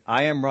thing that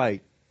I am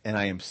right and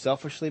I am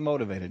selfishly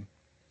motivated,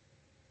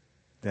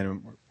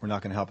 then we're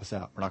not going to help us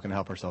out. We're not going to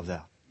help ourselves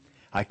out.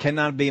 I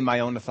cannot be my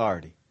own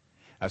authority.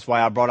 That's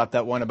why I brought up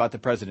that one about the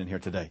president here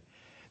today.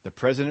 The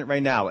president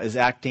right now is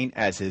acting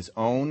as his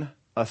own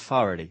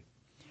authority,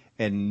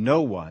 and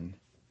no one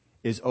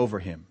is over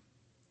him.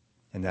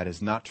 And that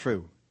is not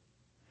true.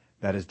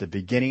 That is the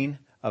beginning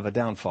of a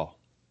downfall.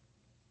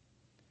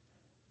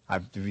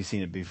 We've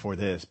seen it before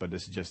this, but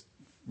this is just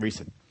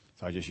recent.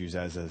 So I just use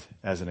that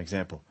as an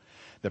example.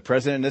 The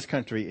president in this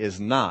country is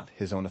not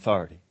his own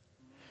authority.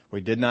 We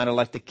did not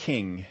elect a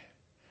king.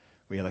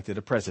 We elected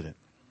a president.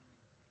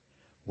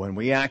 When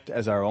we act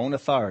as our own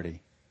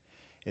authority,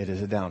 it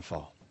is a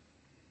downfall.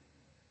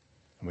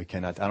 And we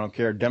cannot, I don't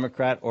care,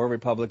 Democrat or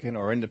Republican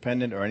or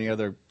independent or any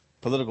other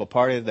political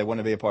party that they want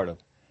to be a part of.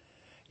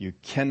 You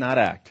cannot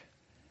act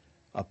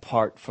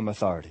apart from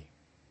authority.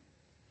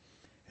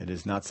 It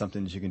is not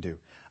something that you can do.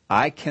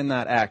 I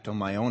cannot act on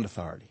my own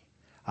authority.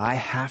 I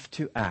have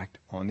to act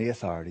on the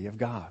authority of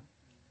God.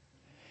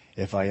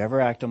 If I ever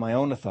act on my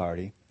own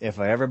authority, if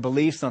I ever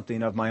believe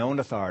something of my own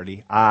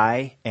authority,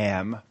 I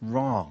am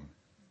wrong.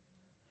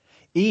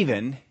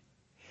 Even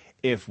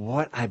if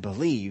what I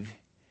believe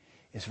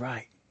is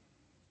right.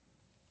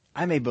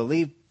 I may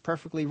believe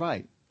perfectly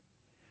right,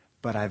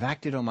 but I've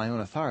acted on my own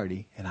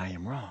authority and I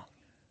am wrong.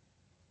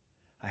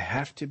 I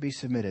have to be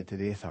submitted to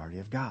the authority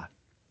of God.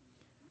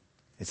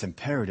 It's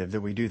imperative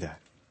that we do that.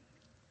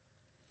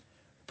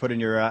 Put in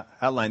your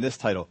outline this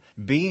title,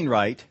 Being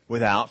Right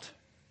Without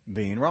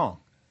Being Wrong.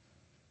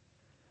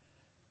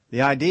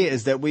 The idea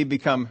is that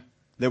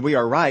we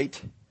are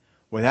right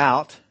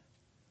without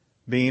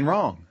being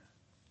wrong.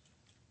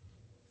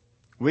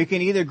 We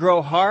can either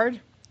grow hard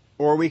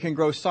or we can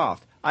grow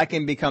soft. I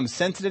can become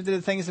sensitive to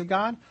the things of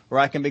God or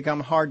I can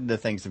become hard to the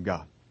things of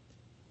God.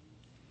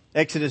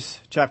 Exodus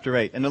chapter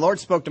 8. And the Lord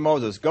spoke to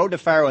Moses, Go to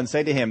Pharaoh and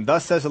say to him,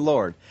 Thus says the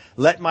Lord,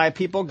 Let my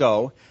people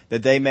go,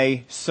 that they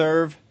may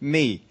serve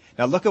me.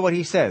 Now look at what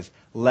he says.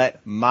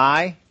 Let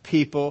my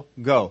people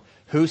go.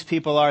 Whose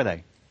people are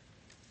they?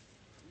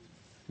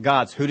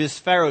 God's. Who does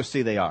Pharaoh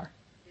see they are?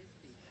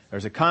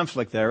 There's a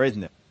conflict there,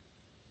 isn't it?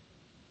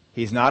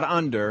 He's not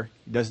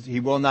he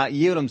will not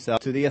yield himself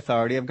to the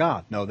authority of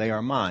God. No, they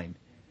are mine.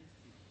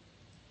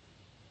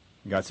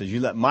 God says, you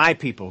let my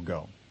people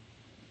go,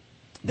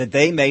 that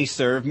they may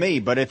serve me.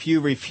 But if you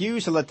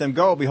refuse to let them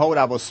go, behold,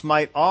 I will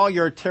smite all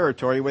your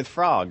territory with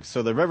frogs.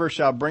 So the river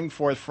shall bring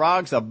forth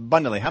frogs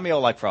abundantly. How many of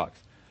you like frogs?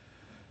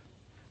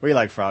 We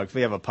like frogs.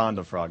 We have a pond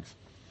of frogs.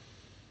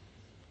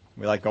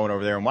 We like going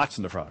over there and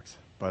watching the frogs.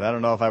 But I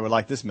don't know if I would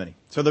like this many.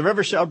 So the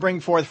river shall bring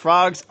forth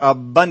frogs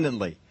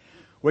abundantly,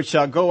 which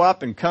shall go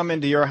up and come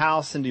into your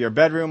house, into your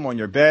bedroom, on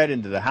your bed,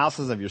 into the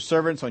houses of your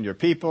servants, on your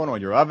people, and on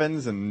your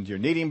ovens, and your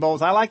kneading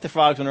bowls. I like the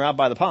frogs when they're out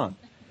by the pond.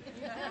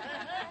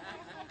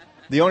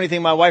 The only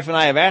thing my wife and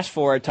I have asked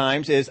for at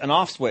times is an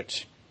off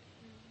switch.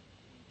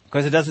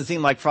 Because it doesn't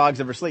seem like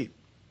frogs ever sleep.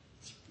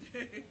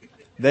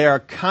 They are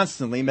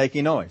constantly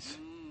making noise.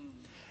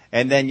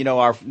 And then,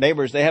 our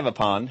neighbors, they have a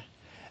pond.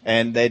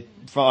 And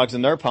frogs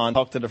in their pond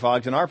talk to the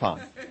frogs in our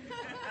pond.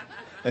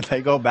 And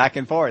they go back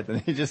and forth.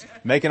 And they're just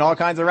making all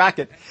kinds of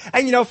racket.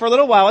 And, for a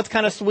little while, it's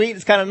kind of sweet.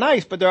 It's kind of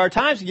nice. But there are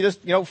times you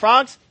just,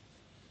 frogs,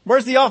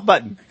 where's the off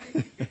button?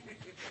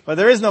 But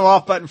there is no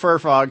off button for a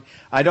frog.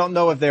 I don't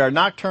know if they are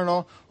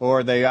nocturnal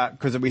or they are,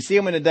 because we see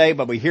them in the day,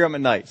 but we hear them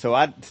at night.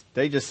 So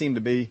they just seem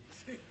to be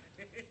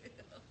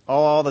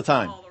all the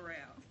time. All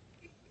around.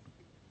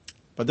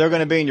 But they're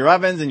going to be in your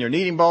ovens and your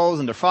kneading bowls,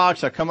 and the frogs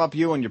shall come up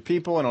you and your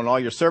people and on all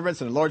your servants.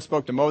 And the Lord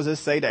spoke to Moses,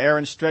 say to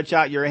Aaron, stretch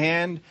out your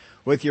hand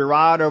with your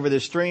rod over the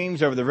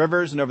streams, over the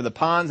rivers, and over the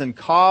ponds, and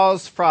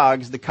cause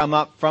frogs to come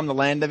up from the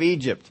land of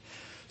Egypt.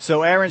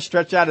 So Aaron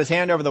stretched out his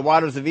hand over the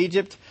waters of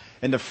Egypt,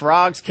 and the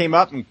frogs came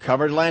up and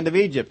covered the land of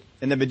Egypt.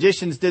 And the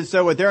magicians did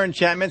so with their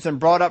enchantments and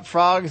brought up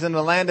frogs in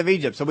the land of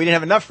Egypt. So we didn't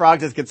have enough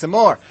frogs, let's get some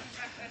more.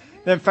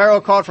 Then Pharaoh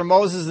called for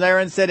Moses and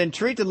Aaron and said,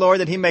 entreat the Lord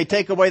that he may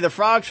take away the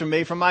frogs from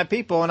me, from my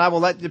people, and I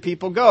will let the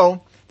people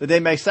go, that they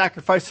may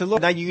sacrifice to the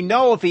Lord.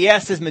 Now if he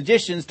asked his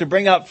magicians to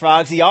bring up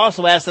frogs, he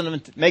also asked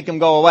them to make them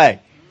go away.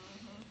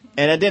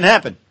 And it didn't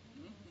happen.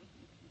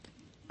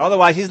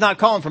 Otherwise, he's not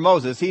calling for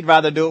Moses. He'd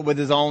rather do it with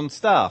his own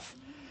stuff.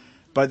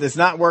 But it's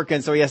not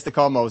working, so he has to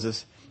call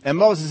Moses. And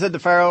Moses said to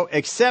Pharaoh,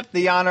 accept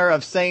the honor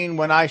of saying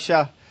when I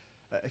shall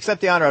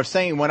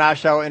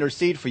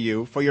intercede for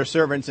you, for your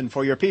servants, and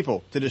for your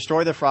people, to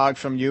destroy the frogs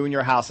from you and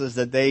your houses,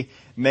 that they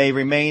may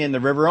remain in the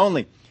river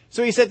only.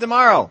 So he said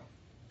tomorrow.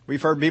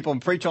 We've heard people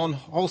preach on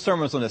whole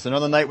sermons on this,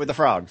 another night with the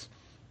frogs.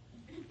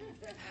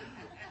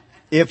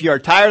 If you're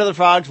tired of the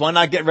frogs, why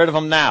not get rid of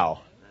them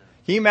now?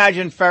 Can you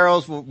imagine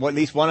at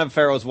least one of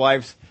Pharaoh's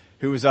wives,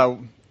 who was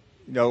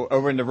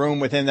over in the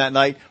room with him that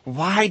night?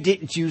 Why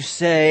didn't you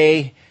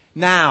say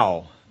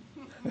now?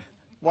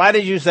 Why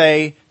did you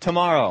say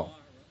tomorrow?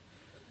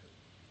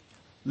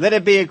 Let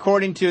it be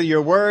according to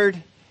your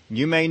word.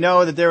 You may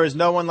know that there is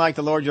no one like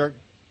the Lord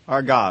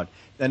our God.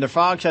 And the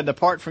frogs shall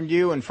depart from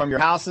you and from your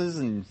houses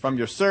and from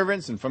your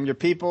servants and from your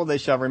people. They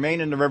shall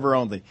remain in the river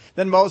only.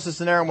 Then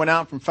Moses and Aaron went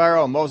out from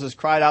Pharaoh, and Moses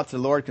cried out to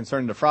the Lord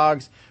concerning the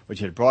frogs, which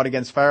he had brought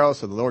against Pharaoh.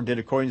 So the Lord did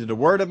according to the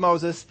word of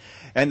Moses.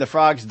 And the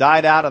frogs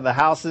died out of the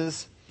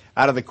houses,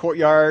 out of the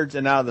courtyards,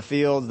 and out of the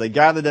fields. They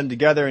gathered them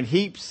together in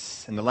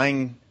heaps, and the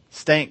land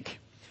stank.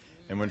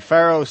 And when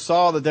Pharaoh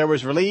saw that there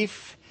was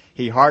relief,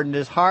 he hardened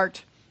his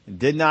heart and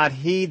did not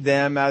heed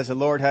them as the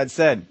Lord had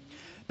said.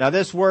 Now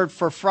this word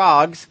for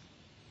frogs,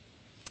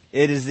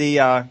 it is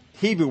the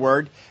Hebrew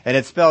word, and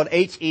it's spelled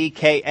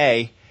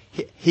H-E-K-A,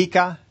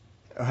 Hika,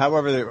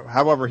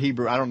 however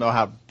Hebrew, I don't know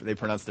how they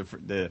pronounce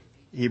the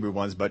Hebrew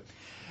ones, but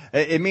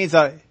it means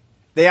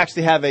they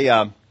actually have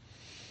a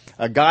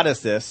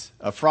goddess,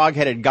 a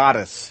frog-headed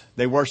goddess.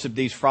 They worship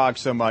these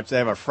frogs so much, they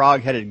have a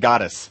frog-headed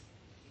goddess.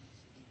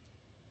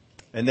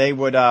 And they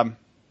would,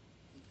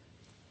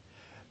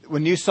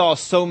 when you saw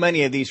so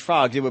many of these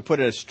frogs, it would put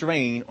a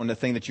strain on the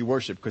thing that you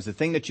worship, because the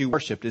thing that you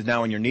worshiped is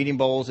now in your kneading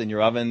bowls, in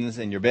your ovens,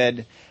 in your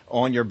bed,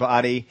 on your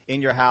body,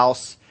 in your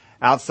house,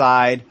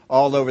 outside,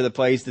 all over the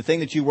place. The thing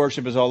that you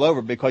worship is all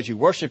over. Because you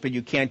worship it,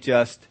 you can't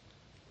just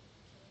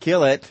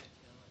kill it,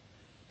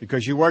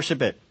 because you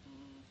worship it.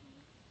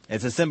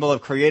 It's a symbol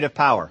of creative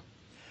power.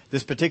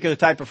 This particular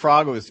type of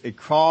frog, it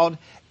crawled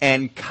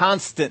and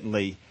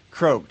constantly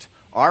croaked.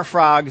 Our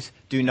frogs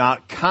do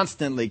not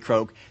constantly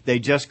croak. They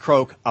just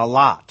croak a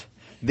lot.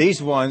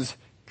 These ones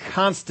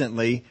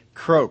constantly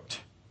croaked.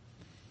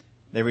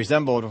 They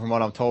resembled, from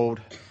what I'm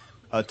told,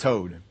 a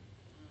toad.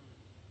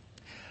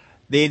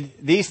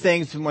 These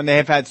things, when they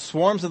have had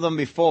swarms of them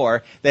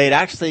before, they had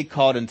actually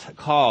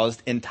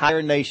caused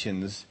entire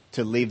nations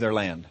to leave their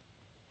land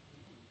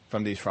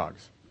from these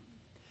frogs.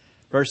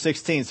 Verse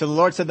 16, so the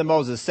Lord said to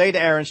Moses, say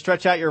to Aaron,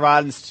 stretch out your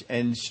rod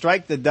and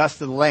strike the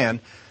dust of the land,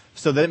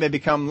 so that it may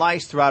become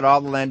lice throughout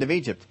all the land of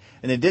Egypt.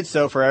 And it did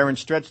so, for Aaron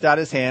stretched out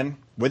his hand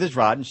with his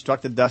rod and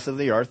struck the dust of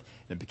the earth,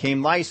 and it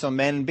became lice on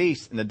man and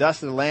beast. And the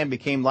dust of the land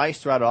became lice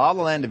throughout all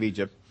the land of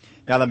Egypt.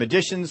 Now the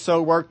magicians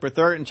so worked with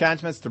their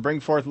enchantments to bring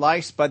forth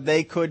lice, but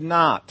they could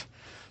not.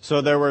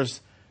 So there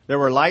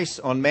were lice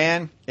on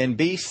man and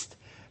beast.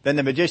 Then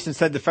the magician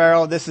said to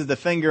Pharaoh, this is the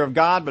finger of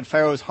God, but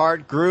Pharaoh's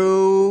heart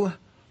grew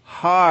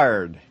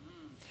hard.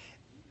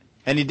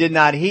 And he did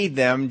not heed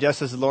them,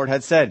 just as the Lord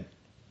had said.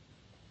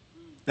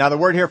 Now the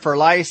word here for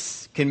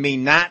lice can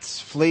mean gnats,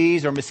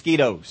 fleas, or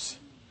mosquitoes.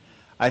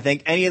 I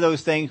think any of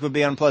those things would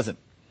be unpleasant.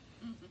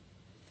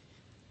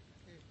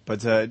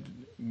 But it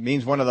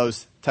means one of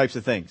those types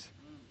of things.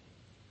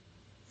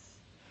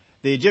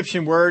 The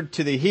Egyptian word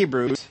to the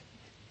Hebrews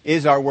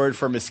is our word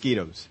for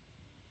mosquitoes.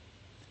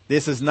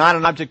 This is not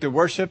an object of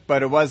worship,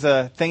 but it was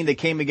a thing that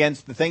came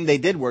against the thing they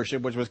did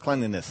worship, which was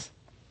cleanliness.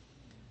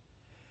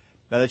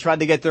 Now they tried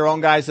to get their own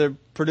guys to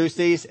produce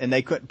these, and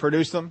they couldn't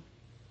produce them.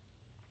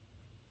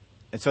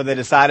 And so they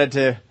decided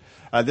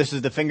this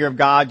is the finger of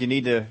God, you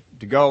need to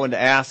go and to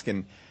ask,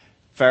 and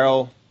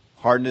Pharaoh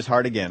hardened his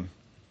heart again.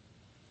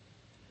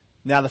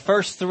 Now the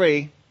first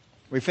three,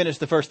 we finished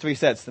the first three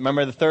sets.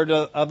 Remember the third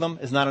of them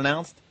is not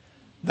announced?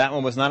 That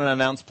one was not an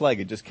announced plague,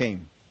 it just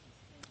came.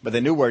 But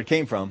they knew where it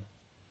came from,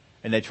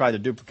 and they tried to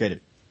duplicate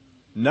it.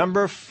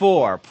 Number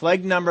 4,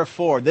 plague number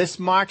 4, this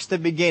marks the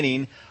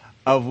beginning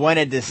of when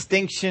a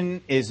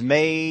distinction is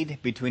made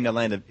between the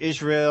land of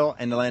Israel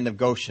and the land of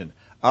Goshen.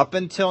 Up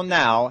until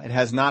now, it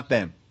has not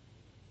been.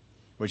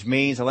 Which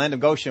means the land of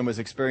Goshen was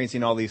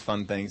experiencing all these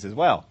fun things as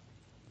well.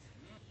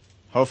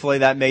 Hopefully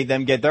that made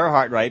them get their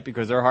heart right,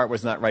 because their heart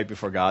was not right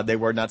before God. They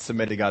were not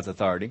submitted to God's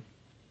authority.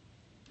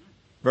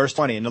 Verse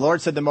 20, and the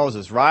Lord said to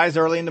Moses, rise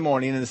early in the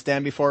morning and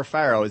stand before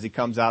Pharaoh as he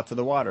comes out to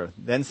the water.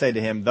 Then say to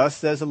him, thus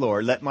says the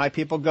Lord, let my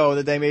people go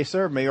that they may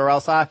serve me, or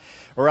else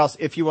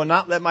if you will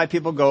not let my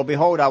people go,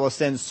 behold, I will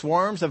send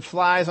swarms of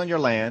flies on your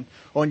land,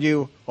 on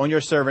you, on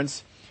your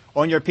servants,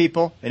 on your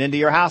people, and into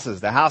your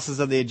houses. The houses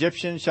of the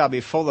Egyptians shall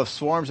be full of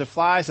swarms of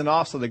flies, and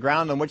also the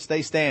ground on which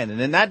they stand. And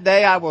in that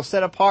day I will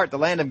set apart the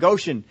land of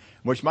Goshen,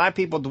 in which my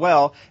people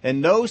dwell,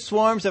 and no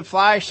swarms of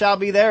flies shall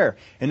be there,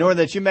 in order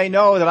that you may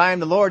know that I am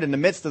the Lord in the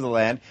midst of the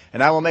land,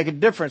 and I will make a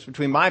difference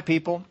between my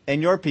people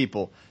and your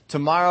people.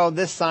 Tomorrow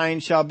this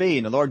sign shall be.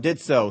 And the Lord did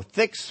so.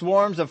 Thick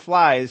swarms of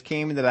flies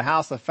came into the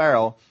house of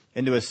Pharaoh,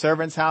 into his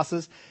servants'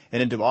 houses,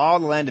 and into all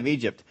the land of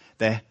Egypt.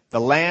 The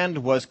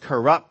land was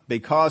corrupt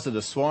because of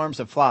the swarms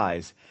of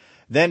flies.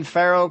 Then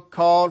Pharaoh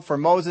called for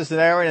Moses and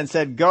Aaron and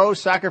said, go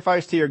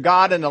sacrifice to your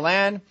God in the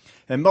land.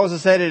 And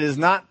Moses said, it is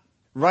not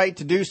right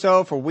to do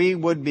so, for we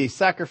would be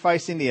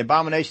sacrificing the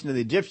abomination of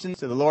the Egyptians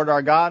to the Lord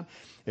our God.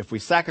 If we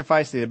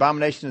sacrifice the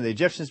abomination of the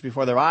Egyptians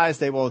before their eyes,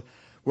 will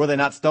they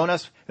not stone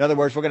us? In other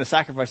words, we're going to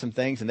sacrifice some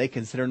things, and they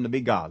consider them to be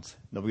gods.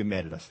 They'll be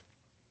mad at us.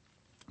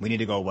 We need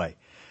to go away.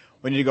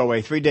 We need to go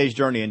away 3 days'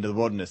 journey into the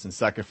wilderness and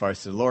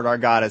sacrifice to the Lord our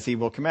God as he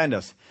will command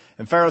us.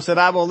 And Pharaoh said,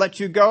 I will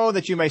let you go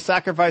that you may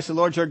sacrifice the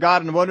Lord your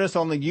God in the wilderness,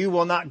 only you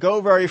will not go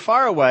very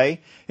far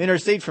away.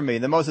 Intercede for me.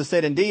 Then Moses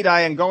said, indeed,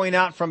 I am going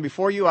out from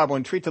before you. I will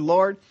entreat the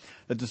Lord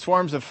that the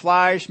swarms of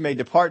flies may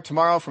depart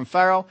tomorrow from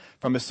Pharaoh,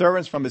 from his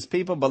servants, from his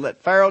people. But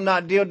let Pharaoh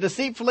not deal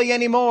deceitfully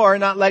anymore,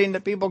 not letting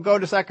the people go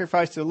to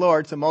sacrifice to the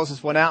Lord. So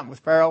Moses went out with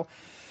Pharaoh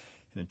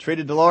and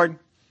entreated the Lord.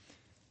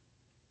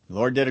 The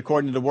Lord did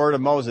according to the word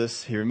of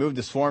Moses. He removed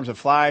the swarms of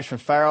flies from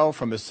Pharaoh,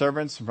 from his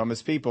servants, and from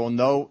his people.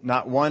 No,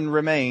 not one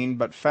remained,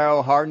 but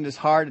Pharaoh hardened his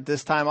heart at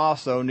this time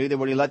also, neither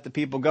would he let the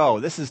people go.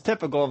 This is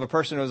typical of a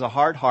person who has a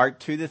hard heart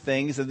to the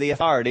things of the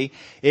authority,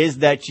 is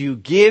that you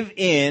give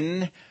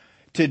in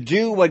to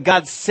do what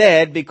God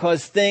said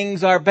because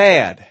things are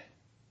bad.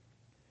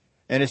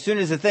 And as soon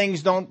as the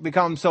things don't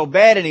become so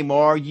bad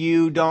anymore,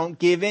 you don't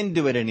give in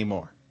to it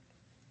anymore.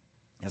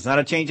 It's not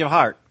a change of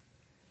heart.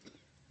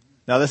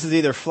 Now this is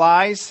either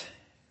flies,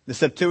 the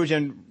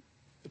Septuagint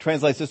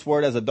translates this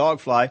word as a dog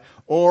fly,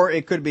 or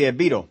it could be a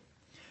beetle.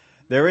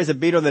 There is a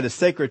beetle that is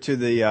sacred to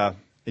the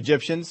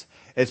Egyptians.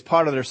 It's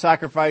part of their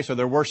sacrifice or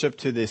their worship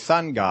to the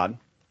sun god,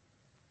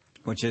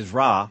 which is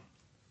Ra.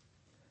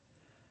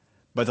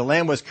 But the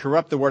land was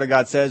corrupt, the word of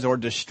God says, or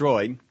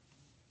destroyed.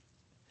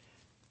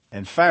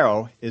 And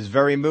Pharaoh is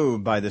very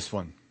moved by this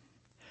one.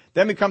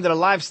 Then we come to the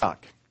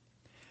livestock.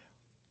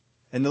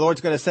 And the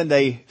Lord's going to send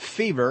a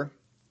fever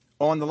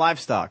on the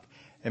livestock.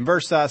 In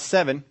verse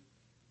 7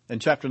 in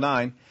chapter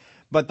 9,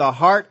 but the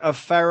heart of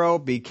Pharaoh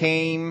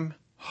became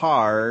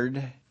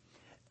hard,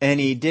 and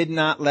he did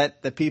not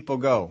let the people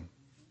go.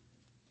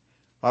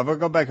 I'll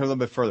go back a little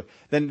bit further.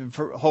 Then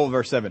whole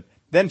verse 7.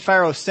 Then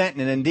Pharaoh sent,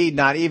 and indeed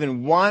not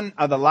even one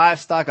of the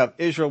livestock of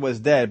Israel was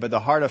dead, but the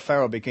heart of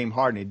Pharaoh became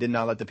hard, and he did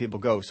not let the people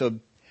go. So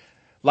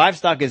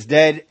livestock is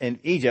dead in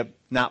Egypt,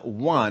 not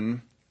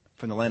one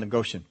from the land of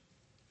Goshen.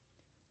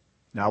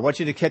 Now I want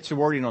you to catch the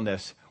wording on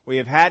this. We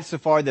have had so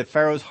far that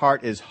Pharaoh's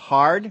heart is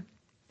hard.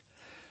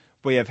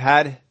 We have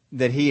had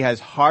that he has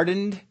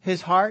hardened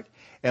his heart.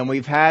 And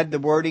we've had the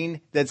wording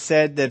that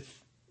said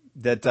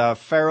that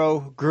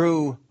Pharaoh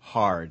grew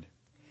hard.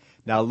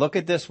 Now look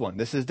at this one.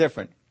 This is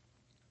different.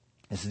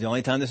 This is the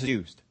only time this is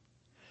used.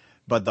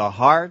 But the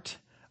heart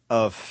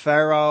of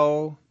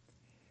Pharaoh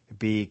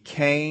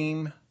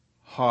became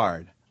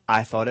hard.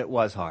 I thought it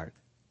was hard.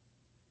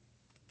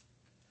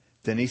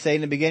 Didn't he say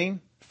in the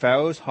beginning?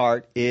 Pharaoh's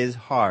heart is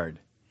hard.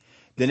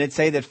 Didn't it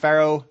say that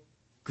Pharaoh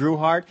grew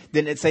hard?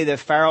 Didn't it say that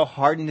Pharaoh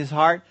hardened his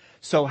heart?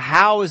 So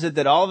how is it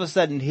that all of a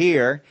sudden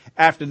here,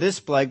 after this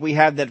plague, we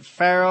have that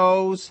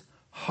Pharaoh's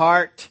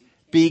heart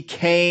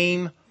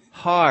became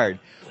hard?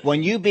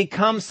 When you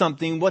become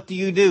something, what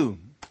do?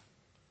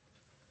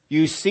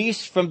 You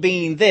cease from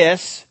being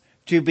this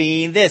to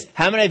being this.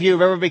 How many of you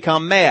have ever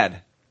become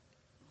mad?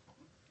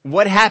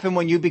 What happened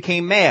when you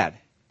became mad?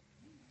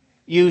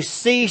 You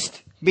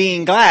ceased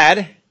being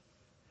glad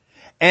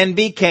and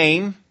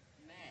became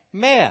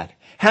mad.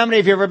 How many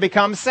of you have ever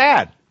become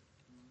sad?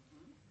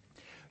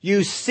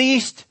 You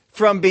ceased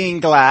from being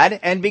glad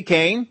and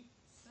became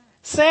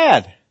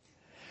sad.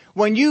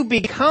 When you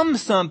become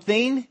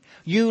something,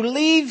 you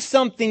leave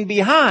something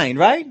behind,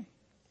 right?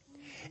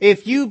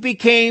 If you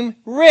became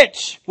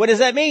rich, what does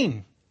that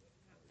mean?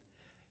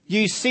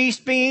 You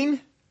ceased being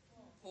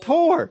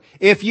poor.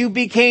 If you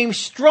became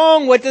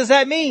strong, what does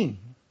that mean?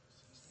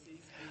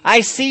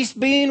 I ceased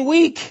being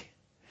weak.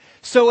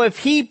 So if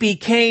he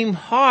became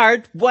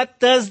hard, what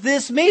does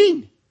this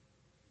mean?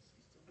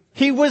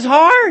 He was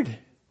hard.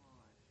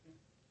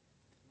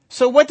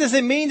 So what does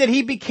it mean that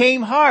he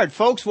became hard?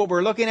 Folks, what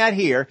we're looking at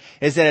here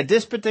is that at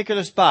this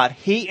particular spot,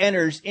 he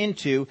enters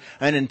into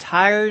an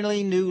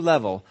entirely new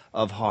level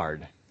of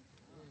hard.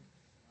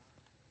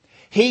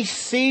 He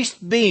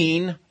ceased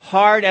being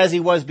hard as he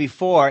was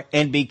before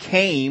and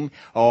became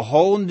a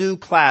whole new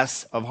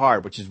class of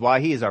hard, which is why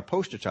he is our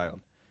poster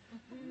child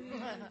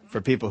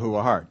for people who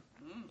are hard.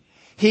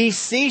 He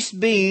ceased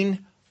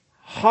being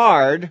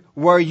hard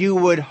where you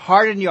would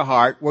harden your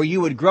heart, where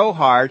you would grow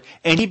hard,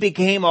 and he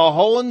became a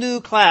whole new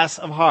class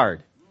of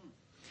hard.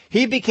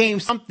 He became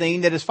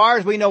something that, as far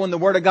as we know in the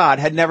Word of God,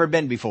 had never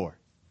been before.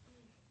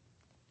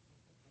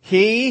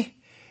 He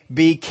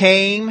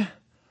became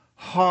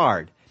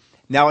hard.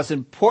 Now it's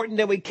important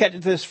that we catch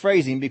this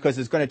phrasing because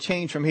it's going to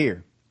change from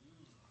here.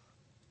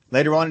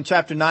 Later on in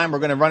chapter 9, we're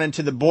going to run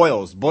into the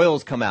boils.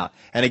 Boils come out.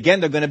 And again,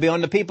 they're going to be on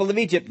the people of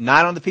Egypt,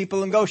 not on the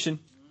people in Goshen.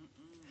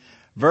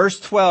 Verse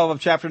 12 of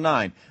chapter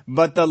 9.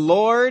 But the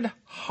Lord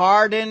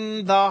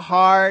hardened the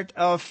heart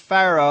of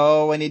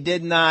Pharaoh, and he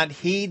did not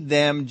heed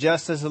them,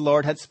 just as the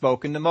Lord had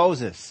spoken to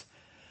Moses.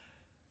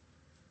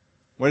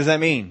 What does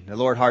that mean? The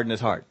Lord hardened his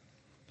heart.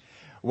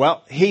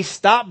 Well, he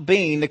stopped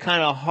being the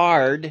kind of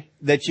hard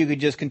that you could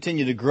just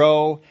continue to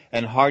grow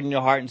and harden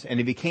your heart, and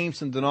he became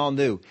something all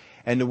new.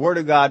 And the Word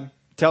of God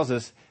tells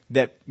us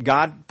that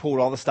God pulled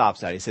all the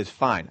stops out. He says,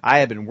 fine, I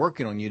have been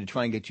working on you to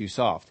try and get you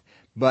soft.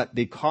 But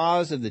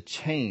because of the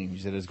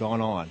change that has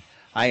gone on,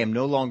 I am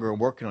no longer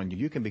working on you.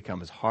 You can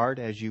become as hard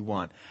as you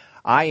want.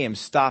 I am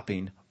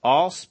stopping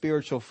all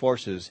spiritual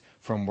forces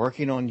from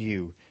working on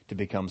you to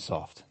become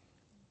soft.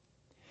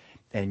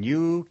 And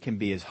you can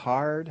be as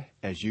hard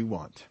as you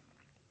want.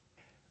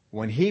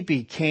 When he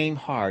became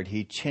hard,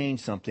 he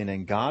changed something,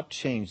 and God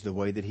changed the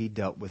way that he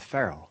dealt with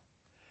Pharaoh.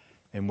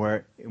 In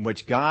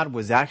which God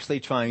was actually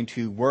trying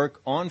to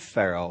work on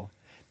Pharaoh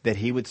that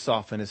he would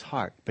soften his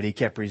heart. But he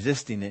kept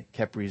resisting it,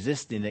 kept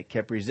resisting it,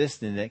 kept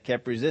resisting it,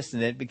 kept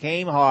resisting it. It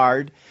became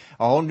hard,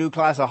 a whole new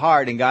class of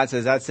hard. And God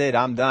says, that's it,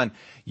 I'm done.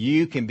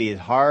 You can be as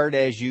hard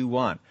as you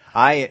want.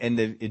 And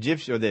the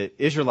Egyptians or the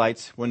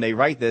Israelites, when they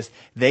write this,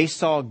 they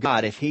saw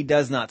God. If he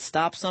does not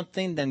stop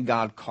something, then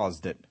God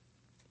caused it.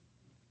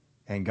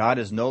 And God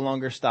is no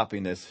longer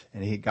stopping this.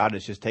 And God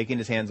is just taking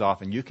his hands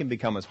off. And you can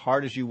become as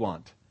hard as you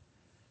want.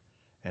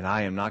 And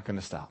I am not going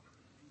to stop.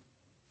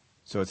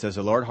 So it says,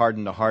 the Lord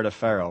hardened the heart of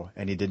Pharaoh,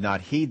 and he did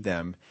not heed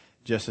them,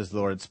 just as the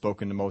Lord had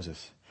spoken to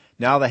Moses.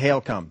 Now the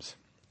hail comes.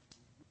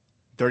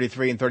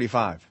 33 and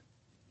 35.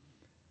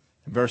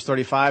 In verse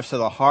 35, so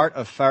the heart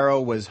of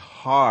Pharaoh was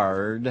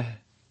hard.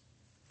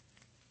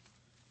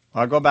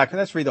 I'll go back.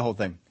 Let's read the whole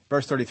thing.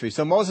 Verse 33.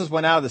 So Moses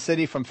went out of the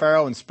city from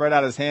Pharaoh and spread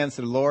out his hands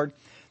to the Lord.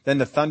 Then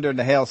the thunder and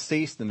the hail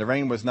ceased, and the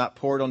rain was not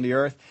poured on the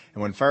earth.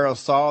 And when Pharaoh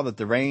saw that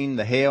the rain,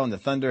 the hail, and the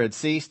thunder had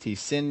ceased, he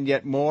sinned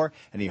yet more,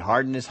 and he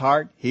hardened his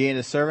heart, he and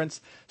his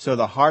servants. So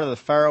the heart of the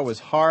Pharaoh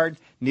was hard,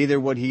 neither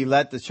would he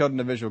let the children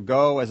of Israel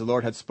go as the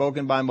Lord had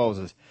spoken by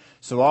Moses.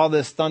 So all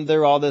this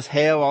thunder, all this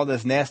hail, all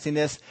this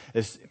nastiness,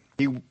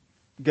 he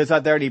gets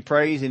out there and he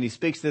prays and he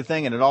speaks to the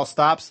thing and it all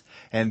stops.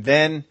 And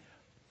then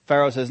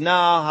Pharaoh says, no,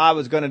 I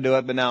was going to do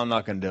it, but now I'm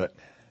not going to do it.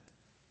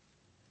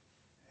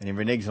 And he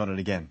reneges on it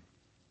again.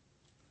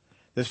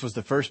 This was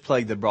the first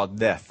plague that brought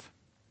death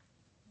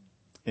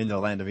into the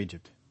land of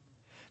Egypt.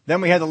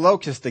 Then we had the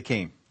locusts that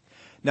came.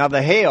 Now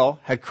the hail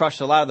had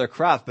crushed a lot of their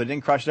crops, but it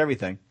didn't crush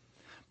everything.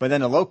 But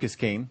then the locusts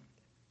came.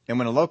 And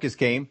when the locusts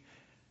came,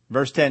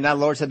 verse 10, now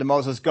the Lord said to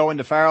Moses, go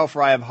into Pharaoh,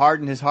 for I have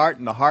hardened his heart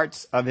and the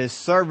hearts of his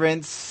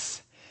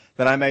servants,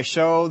 that I may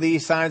show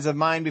these signs of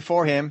mine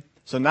before him.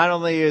 So not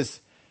only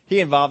is he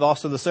involved,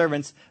 also the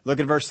servants. Look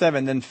at verse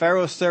 7. Then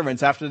Pharaoh's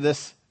servants, after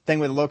this thing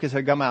with the locusts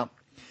had come out,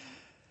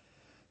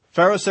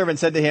 Pharaoh's servant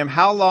said to him,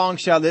 how long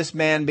shall this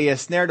man be a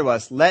snare to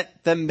us?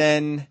 Let the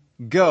men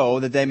go,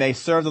 that they may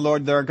serve the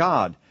Lord their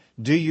God.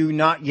 Do you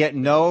not yet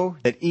know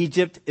that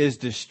Egypt is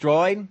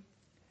destroyed?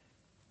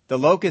 The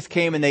locusts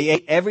came and they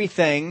ate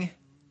everything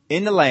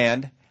in the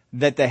land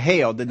that the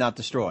hail did not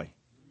destroy.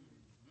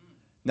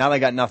 Now they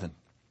got nothing.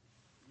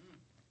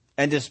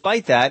 And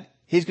despite that,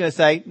 he's going to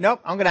say, nope,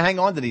 I'm going to hang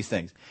on to these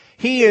things.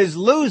 He is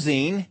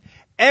losing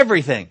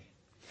everything.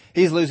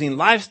 He's losing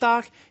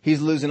livestock.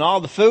 He's losing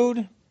all the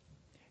food.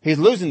 He's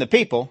losing the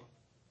people.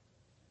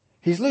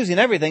 He's losing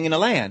everything in the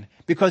land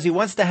because he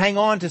wants to hang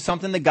on to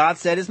something that God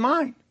said is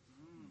mine.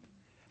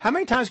 How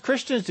many times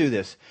Christians do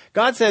this?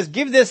 God says,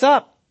 give this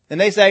up. And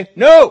they say,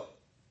 no,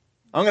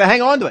 I'm going to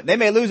hang on to it. They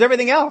may lose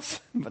everything else,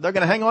 but they're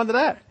going to hang on to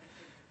that.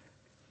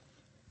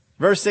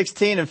 Verse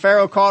 16, and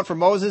Pharaoh called for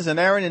Moses and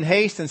Aaron in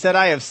haste and said,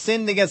 I have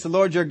sinned against the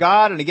Lord your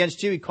God and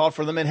against you. He called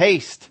for them in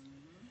haste.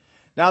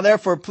 Now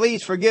therefore,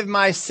 please forgive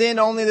my sin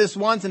only this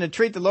once and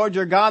entreat the Lord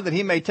your God that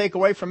he may take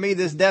away from me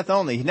this death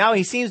only. Now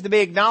he seems to be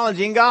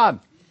acknowledging God.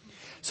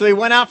 So he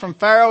went out from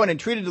Pharaoh and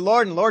entreated the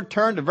Lord, and the Lord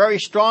turned a very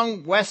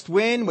strong west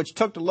wind, which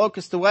took the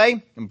locusts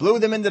away and blew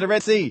them into the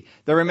Red Sea.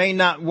 There remained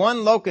not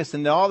one locust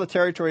in all the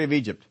territory of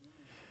Egypt.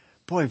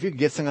 Boy, if you could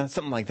get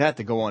something like that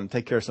to go on and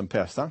take care of some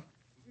pests, huh?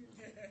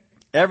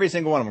 Every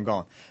single one of them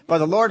gone. But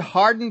the Lord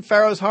hardened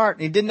Pharaoh's heart,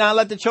 and he did not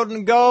let the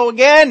children go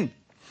again.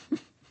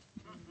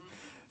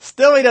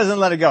 Still he doesn't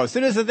let it go. As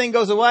soon as the thing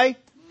goes away,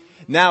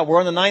 now we're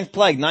on the ninth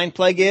plague. Ninth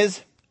plague is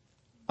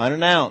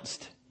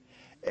unannounced.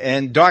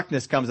 And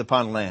darkness comes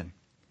upon the land.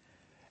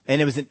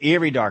 And it was an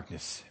eerie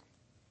darkness.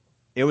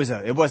 It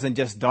wasn't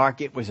just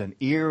dark, it was an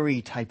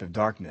eerie type of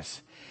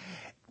darkness.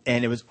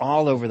 And it was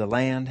all over the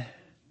land.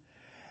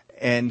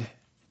 And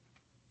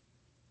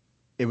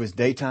it was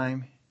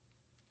daytime.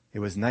 It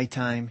was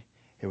nighttime.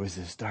 It was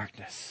this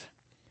darkness.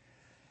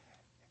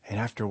 And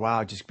after a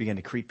while, it just began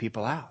to creep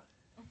people out.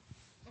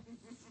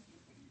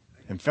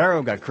 And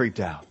Pharaoh got creeped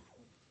out.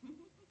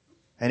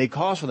 And he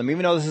calls for them,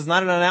 even though this is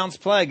not an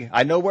announced plague.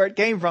 I know where it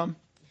came from.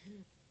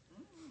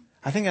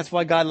 I think that's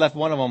why God left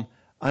one of them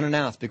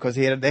unannounced, because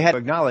they had to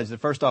acknowledge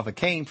that first off it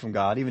came from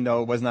God, even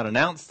though it was not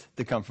announced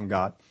to come from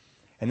God,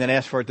 and then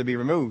asked for it to be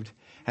removed.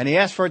 And he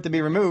asked for it to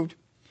be removed.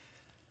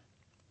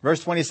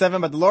 Verse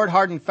 27, but the Lord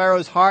hardened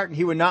Pharaoh's heart, and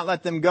he would not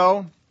let them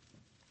go.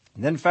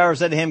 And then Pharaoh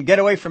said to him, get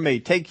away from me.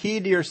 Take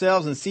heed to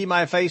yourselves and see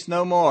my face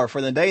no more.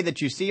 For the day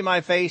that you see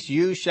my face,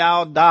 you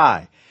shall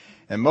die.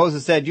 And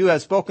Moses said, you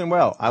have spoken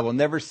well. I will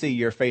never see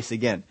your face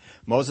again.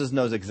 Moses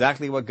knows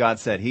exactly what God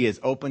said. He is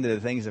open to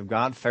the things of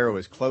God. Pharaoh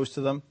is close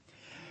to them.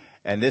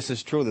 And this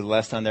is truly the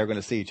last time they're going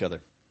to see each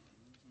other.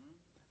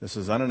 This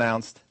was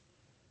unannounced.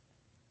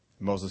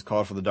 Moses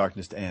called for the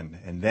darkness to end.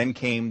 And then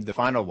came the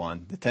final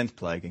one, the 10th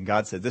plague. And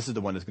God said, this is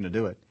the one that's going to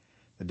do it.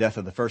 The death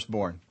of the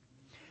firstborn.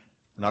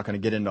 We're not going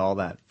to get into all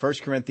that. 1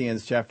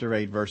 Corinthians chapter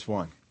 8, verse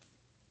 1.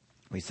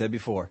 We said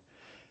before,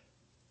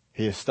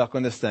 he is stuck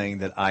on this thing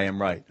that I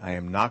am right. I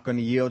am not going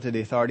to yield to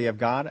the authority of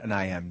God, and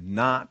I am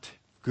not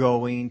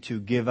going to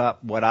give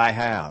up what I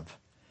have.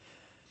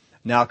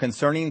 Now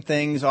concerning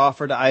things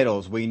offered to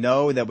idols, we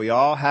know that we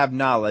all have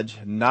knowledge.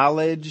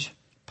 Knowledge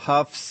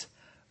puffs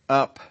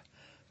up,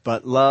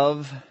 but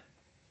love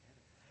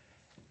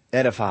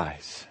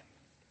edifies.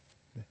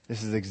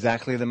 This is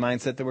exactly the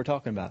mindset that we're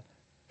talking about.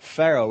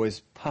 Pharaoh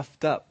is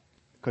puffed up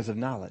because of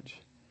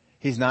knowledge.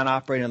 He's not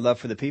operating in love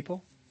for the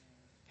people.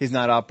 He's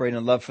not operating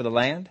in love for the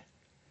land.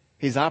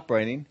 He's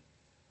operating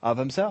of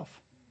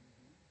himself.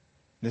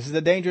 This is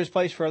a dangerous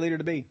place for a leader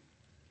to be.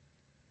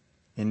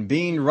 In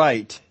being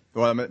right,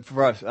 well,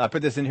 for us, I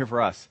put this in here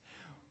for us.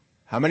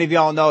 How many of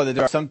y'all know that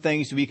there are some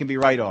things we can be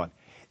right on?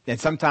 And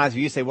sometimes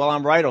you say, well,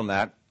 I'm right on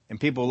that, and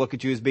people look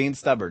at you as being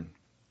stubborn.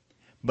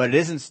 But it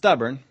isn't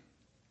stubborn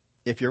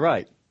if you're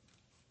right.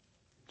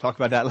 Talked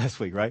about that last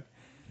week, right?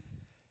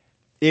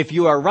 If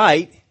you are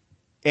right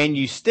and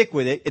you stick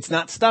with it, it's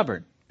not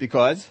stubborn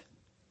because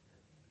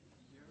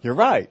you're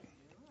right.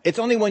 It's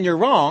only when you're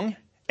wrong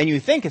and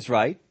you think it's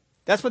right,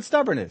 that's what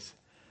stubborn is.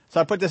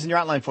 So I put this in your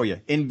outline for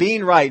you. In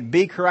being right,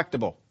 be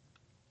correctable.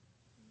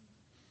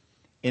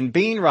 In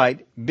being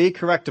right, be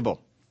correctable.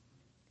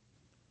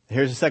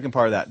 Here's the second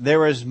part of that.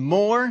 There is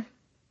more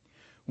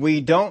we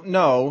don't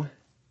know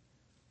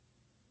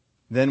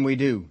than we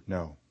do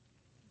know.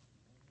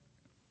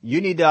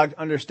 you need to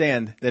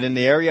understand that in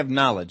the area of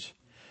knowledge,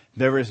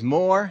 there is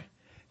more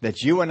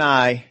that you and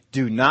I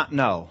do not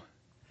know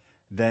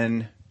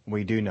than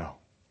we do know.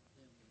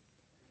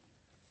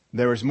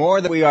 There is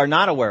more that we are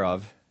not aware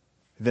of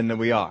than that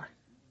we are.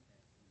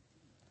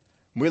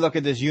 We look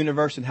at this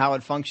universe and how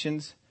it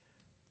functions,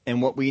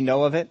 and what we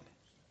know of it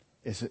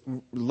is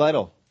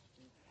little.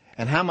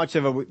 And how much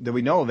of it that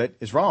we know of it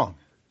is wrong.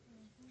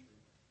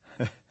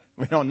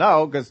 We don't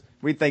know because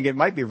we think it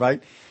might be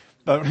right,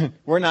 but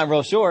we're not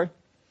real sure.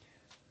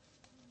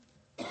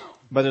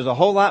 But there's a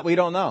whole lot we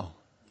don't know.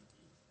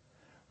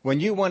 When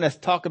you want to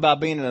talk about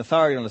being an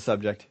authority on the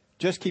subject,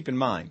 just keep in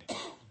mind,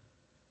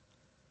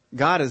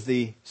 God is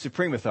the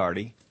supreme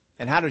authority,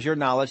 and how does your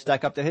knowledge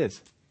stack up to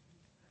His?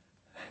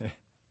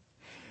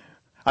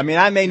 I mean,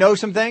 I may know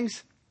some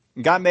things.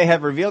 God may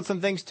have revealed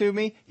some things to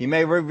me. He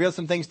may reveal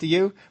some things to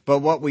you. But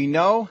what we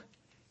know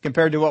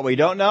compared to what we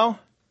don't know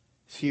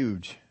is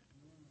huge.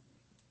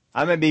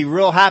 I may be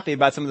real happy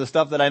about some of the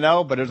stuff that I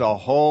know, but there's a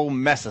whole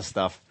mess of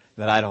stuff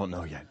that I don't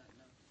know yet.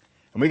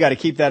 And we got to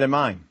keep that in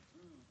mind.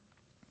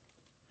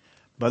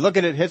 But look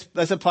at it.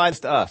 Let's apply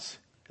this to us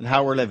and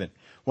how we're living.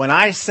 When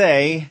I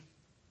say,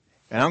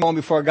 and I'm going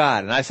before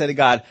God, and I say to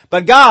God,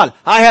 but God,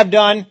 I have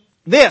done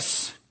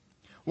this.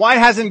 Why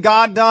hasn't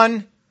God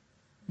done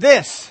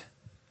this?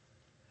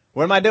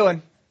 What am I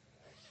doing?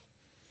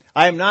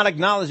 I am not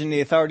acknowledging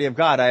the authority of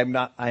God.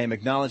 I am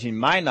acknowledging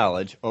my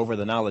knowledge over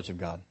the knowledge of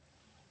God.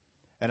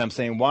 And I'm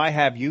saying, why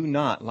have you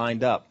not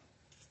lined up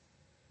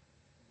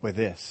with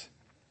this?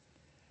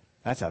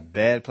 That's a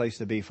bad place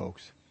to be,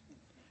 folks.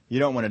 You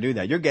don't want to do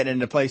that. You're getting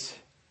into a place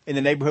in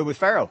the neighborhood with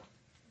Pharaoh.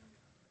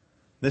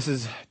 This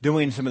is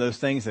doing some of those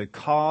things that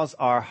cause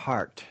our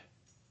heart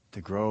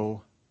to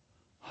grow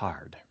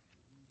hard.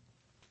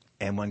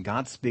 And when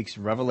God speaks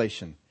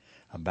revelation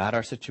about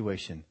our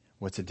situation,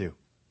 what's it do?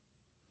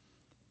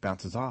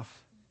 Bounces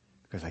off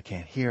because I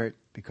can't hear it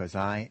because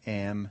I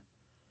am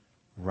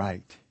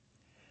right.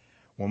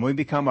 When we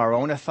become our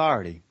own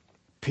authority,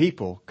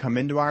 people come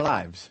into our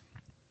lives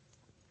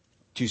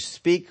to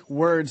speak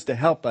words to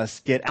help us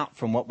get out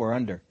from what we're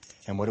under.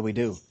 And what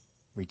do?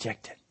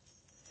 Reject it.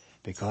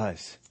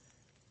 Because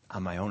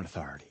I'm my own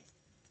authority.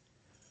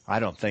 I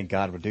don't think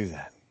God would do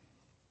that.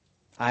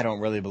 I don't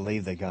really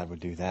believe that God would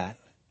do that.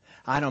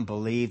 I don't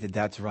believe that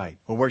that's right.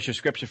 Well, where's your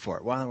scripture for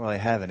it? Well, I don't really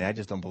have any. I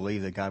just don't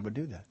believe that God would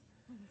do that.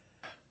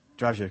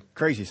 Drives you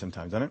crazy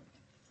sometimes, doesn't it?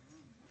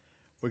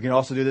 We can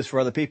also do this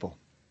for other people.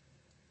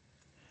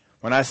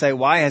 When I say,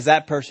 why has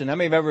that person, how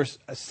many have ever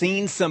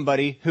seen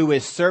somebody who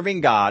is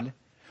serving God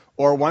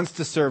or wants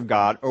to serve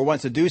God or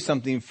wants to do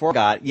something for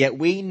God, yet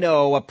we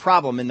know a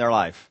problem in their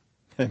life?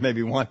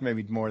 Maybe one,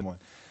 maybe more than one.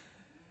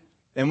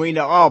 And we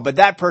know, oh, but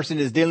that person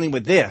is dealing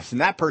with this,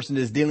 and that person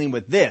is dealing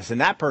with this, and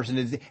that person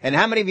is, and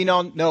how many of you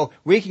know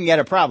we can get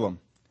a problem?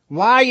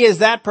 Why is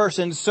that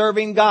person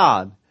serving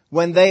God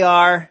when they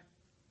are,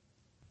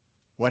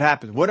 what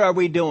happens? What are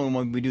we doing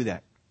when we do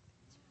that?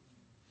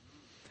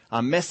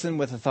 I'm messing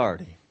with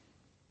authority.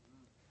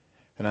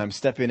 And I'm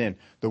stepping in.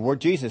 The word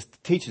Jesus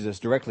teaches us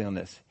directly on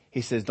this. He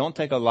says, don't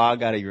take a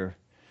log out of your,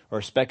 or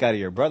a speck out of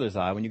your brother's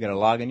eye when you got a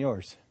log in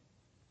yours.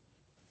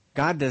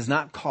 God does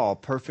not call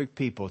perfect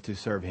people to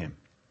serve Him.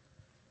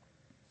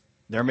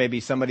 There may be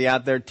somebody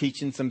out there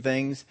teaching some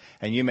things,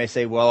 and you may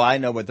say, well, I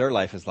know what their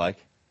life is like.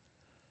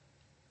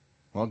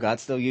 Well, God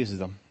still uses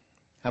them.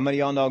 How many of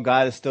y'all know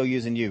God is still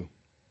using you?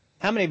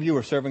 How many of you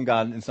are serving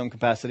God in some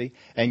capacity?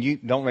 And you,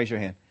 don't raise your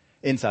hand,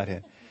 inside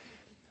hand.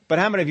 But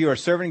how many of you are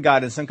serving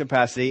God in some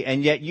capacity,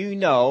 and yet you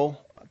know,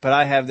 but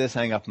I have this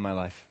hang up in my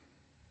life.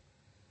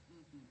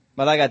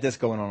 But I got this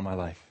going on in my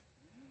life.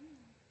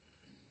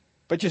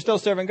 But you're still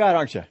serving God,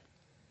 aren't you?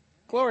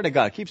 Glory to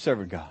God. Keep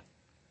serving God.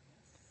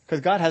 Because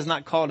God has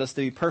not called us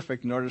to be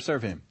perfect in order to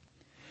serve Him.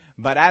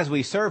 But as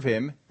we serve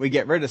Him, we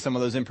get rid of some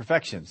of those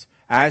imperfections.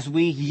 As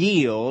we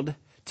yield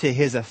to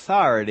His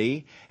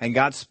authority, and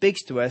God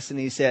speaks to us and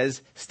He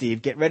says,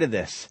 Steve, get rid of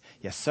this.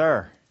 Yes,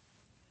 sir.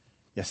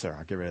 Yes, sir.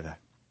 I'll get rid of that.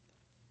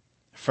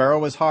 Pharaoh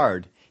was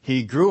hard.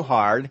 He grew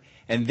hard,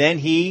 and then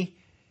he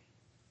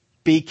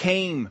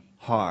became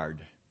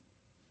hard.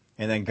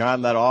 And then God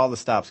let all the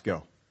stops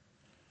go.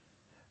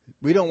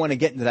 We don't want to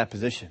get into that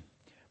position,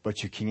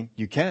 but you can.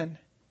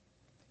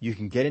 You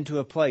can get into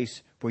a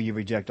place where you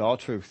reject all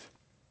truth.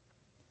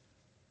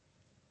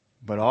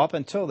 But up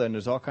until then,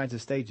 there's all kinds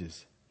of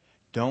stages.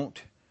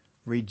 Don't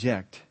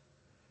reject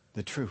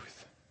the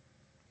truth.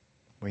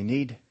 We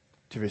need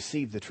to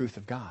receive the truth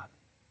of God.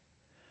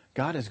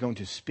 God is going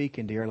to speak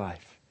into your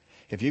life.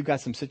 If you've got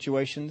some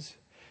situations,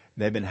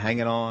 they've been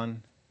hanging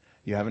on,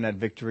 you haven't had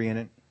victory in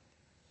it,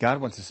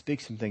 God wants to speak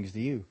some things to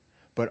you.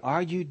 But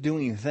are you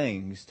doing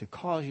things to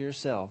cause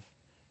yourself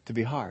to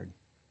be hard?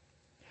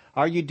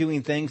 Are you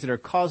doing things that are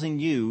causing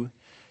you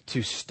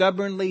to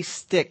stubbornly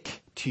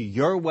stick to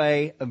your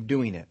way of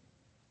doing it?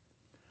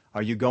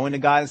 Are you going to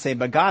God and saying,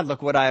 but God,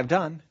 look what I have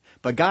done.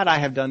 But God, I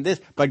have done this.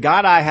 But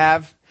God, I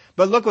have.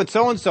 But look what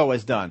so-and-so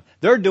has done.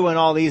 They're doing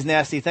all these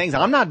nasty things.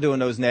 I'm not doing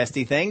those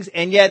nasty things.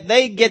 And yet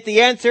they get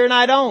the answer and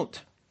I don't.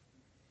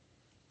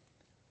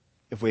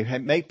 if we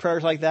make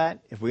prayers like that,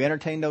 if we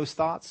entertain those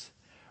thoughts,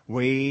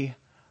 we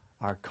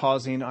are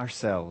causing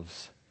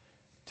ourselves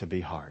to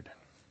be hard.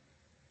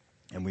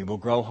 And we will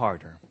grow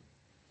harder.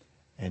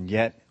 And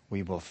yet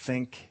we will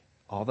think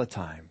all the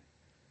time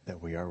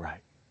that we are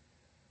right.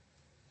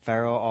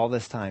 Pharaoh all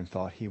this time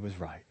thought he was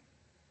right.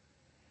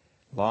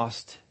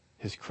 Lost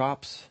his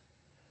crops,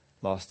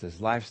 lost his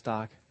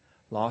livestock,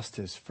 lost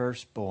his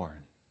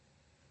firstborn,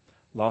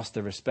 lost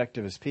the respect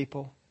of his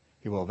people.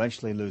 He will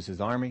eventually lose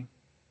his army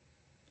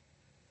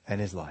and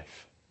his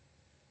life.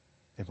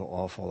 It will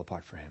all fall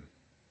apart for him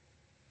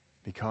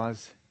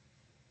because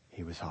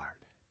he was hard.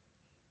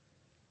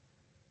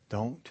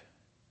 Don't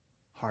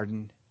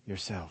harden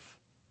yourself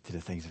to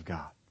the things of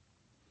God.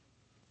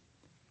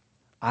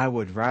 I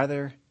would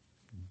rather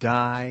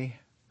die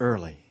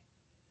early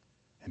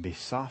and be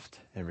soft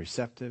and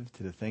receptive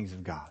to the things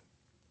of God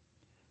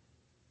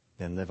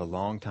than live a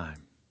long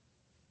time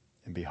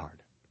and be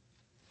hard.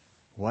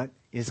 What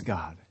is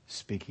God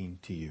speaking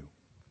to you?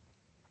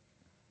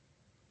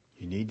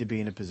 You need to be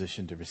in a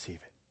position to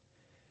receive it.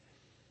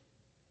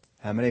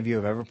 How many of you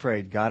have ever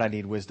prayed, God, I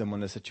need wisdom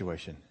on this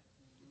situation?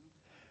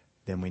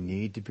 Then we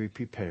need to be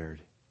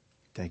prepared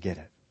to get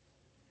it.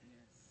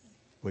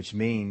 Which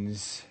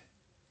means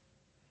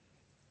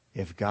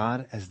if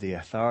God, as the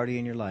authority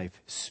in your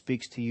life,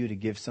 speaks to you to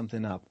give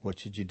something up, what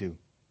should you do?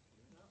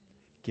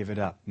 Give it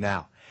up.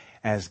 Now,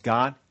 as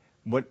God,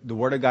 what the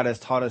Word of God has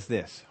taught us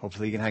this.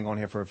 Hopefully you can hang on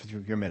here for a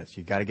few minutes.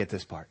 You've got to get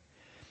this part.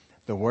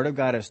 The Word of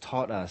God has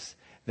taught us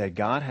that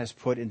God has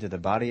put into the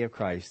body of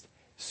Christ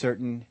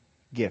certain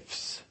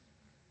gifts.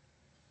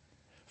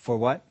 For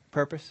what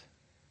purpose?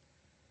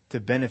 To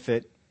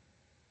benefit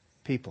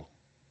people.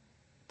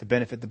 To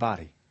benefit the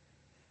body.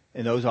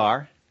 And those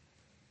are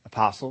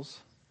apostles,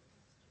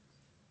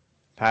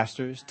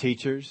 pastors,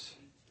 teachers,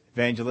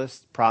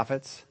 evangelists,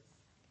 prophets.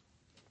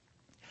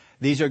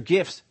 These are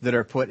gifts that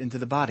are put into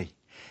the body.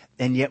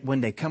 And yet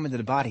when they come into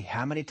the body,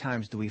 how many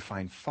times do we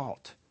find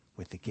fault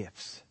with the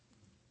gifts?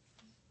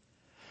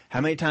 How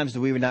many times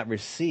do we not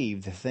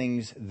receive the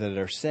things that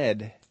are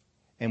said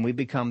and we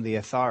become the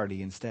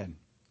authority instead?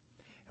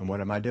 And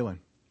what am I doing?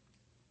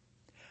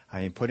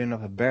 I am putting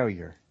up a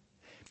barrier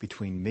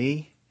between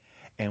me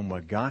and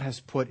what God has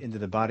put into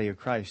the body of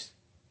Christ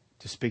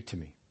to speak to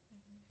me,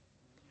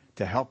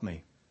 to help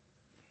me,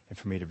 and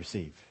for me to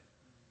receive.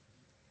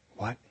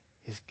 What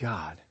is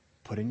God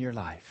put in your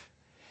life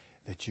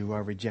that you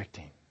are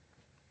rejecting?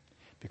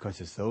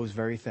 Because it's those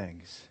very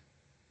things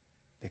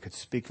that could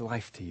speak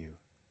life to you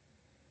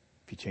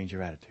if you change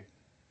your attitude.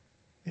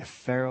 If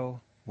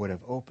Pharaoh would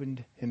have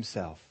opened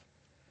himself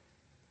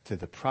to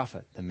the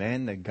prophet, the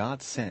man that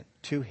God sent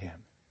to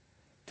him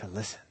to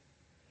listen,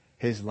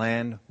 his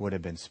land would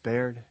have been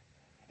spared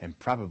and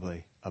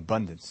probably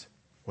abundance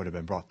would have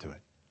been brought to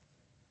it.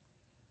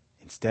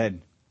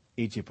 Instead,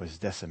 Egypt was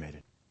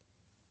decimated,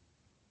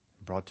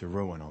 brought to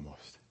ruin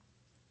almost.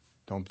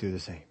 Don't do the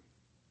same.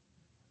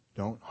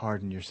 Don't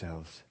harden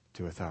yourselves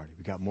to authority.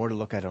 We've got more to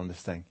look at on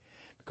this thing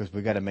because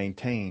we've got to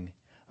maintain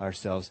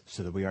ourselves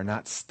so that we are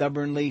not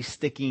stubbornly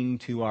sticking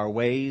to our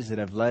ways that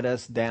have led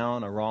us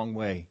down a wrong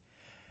way,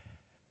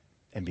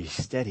 and be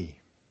steady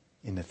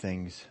in the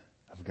things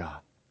of God.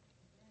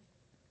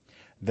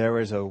 There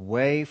is a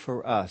way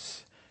for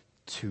us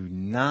to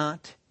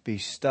not be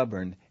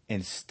stubborn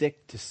and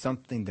stick to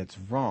something that's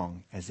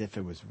wrong as if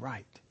it was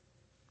right,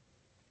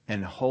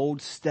 and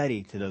hold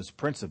steady to those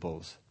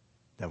principles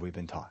that we've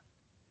been taught.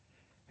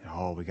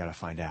 And we got to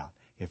find out.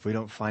 If we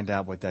don't find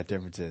out what that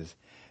difference is,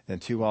 then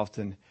too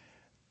often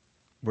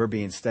we're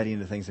being steady in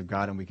the things of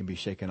God and we can be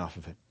shaken off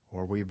of it.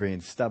 Or we're being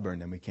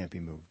stubborn and we can't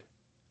be moved.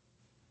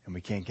 And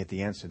we can't get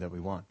the answer that we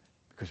want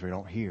because we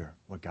don't hear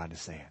what God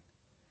is saying.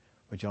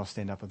 Would you all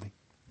stand up with me?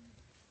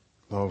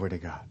 Glory to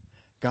God.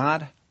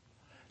 God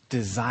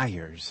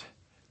desires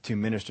to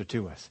minister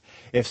to us.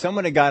 If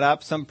someone had got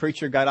up, some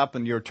preacher got up,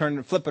 and you're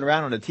flipping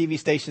around on the TV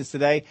stations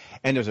today,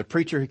 and there's a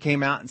preacher who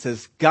came out and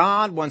says,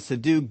 God wants to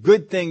do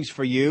good things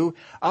for you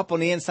up on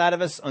the inside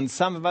of us, on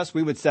some of us,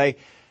 we would say,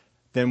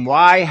 then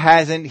why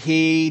hasn't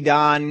he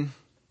done?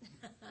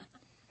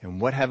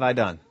 And what have I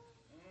done?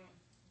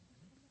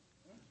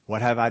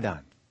 What have I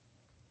done?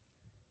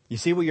 You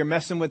see where you're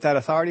messing with that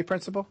authority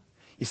principle?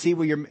 You see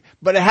where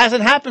but it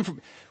hasn't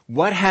happened.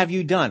 What have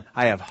you done?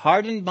 I have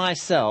hardened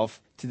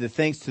myself to the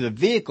things, to the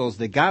vehicles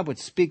that God would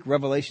speak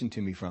revelation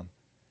to me from.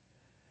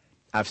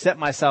 I've set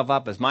myself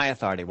up as my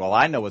authority. Well,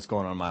 I know what's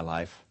going on in my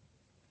life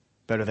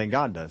better than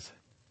God does.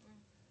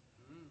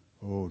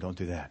 Oh, don't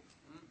do that.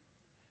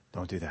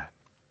 Don't do that.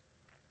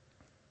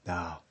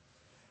 No.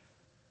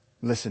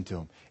 Listen to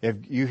them. If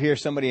you hear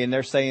somebody and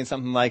they're saying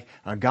something like,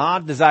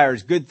 God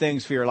desires good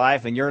things for your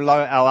life and your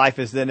life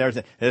is then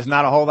there's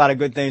not a whole lot of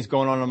good things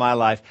going on in my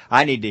life.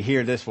 I need to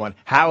hear this one.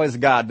 How is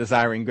God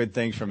desiring good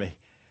things for me?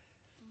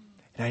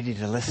 And I need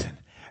to listen.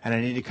 And I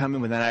need to come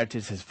in with an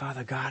attitude that says,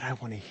 Father God, I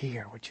want to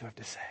hear what you have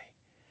to say.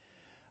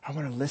 I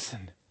want to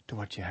listen to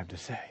what you have to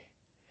say.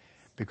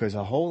 Because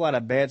a whole lot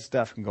of bad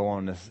stuff can go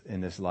on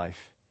in this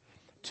life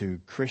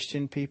to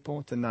Christian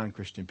people, to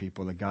non-Christian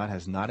people that God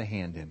has not a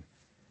hand in.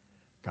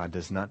 God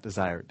does not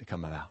desire it to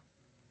come about.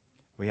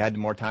 We had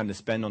more time to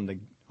spend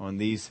on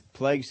these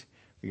plagues.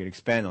 We could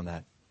expand on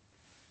that.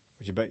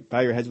 Would you bow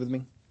your heads with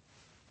me?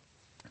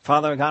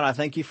 Father God, I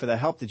thank you for the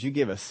help that you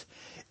give us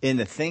in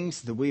the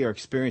things that we are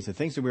experiencing, the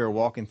things that we are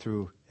walking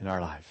through in our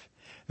life.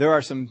 There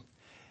are some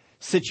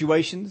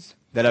situations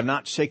that have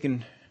not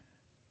shaken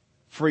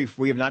free.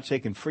 We have not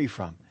shaken free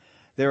from.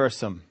 There are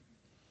some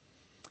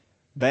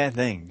bad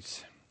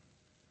things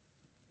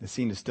that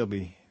seem to still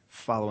be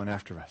following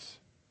after us.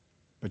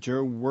 But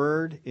your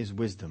word is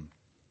wisdom.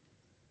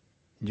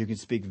 And you can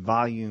speak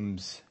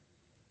volumes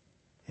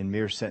in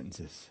mere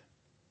sentences.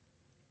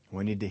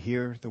 We need to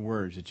hear the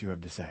words that you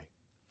have to say.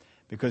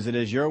 Because it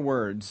is your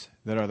words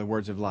that are the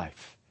words of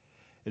life.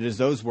 It is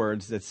those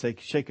words that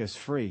shake us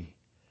free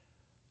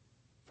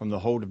from the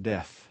hold of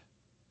death,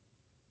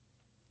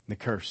 the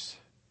curse,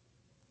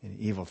 and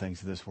the evil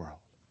things of this world.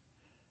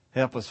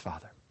 Help us,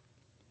 Father,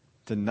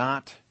 to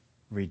not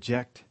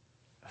reject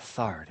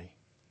authority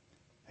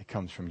that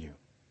comes from you,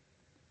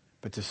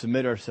 but to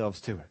submit ourselves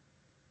to it.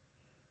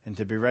 And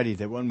to be ready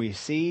that when we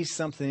see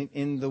something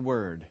in the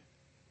Word,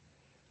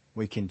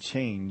 we can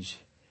change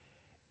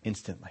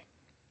instantly.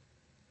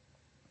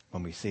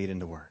 When we see it in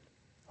the Word.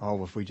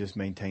 Oh, if we just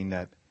maintain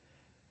that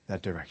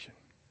direction.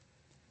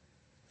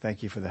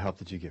 Thank you for the help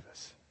that you give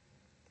us.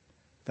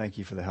 Thank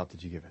you for the help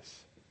that you give us.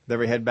 With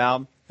every head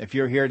bowed, if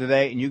you're here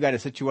today and you got a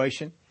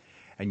situation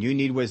and you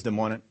need wisdom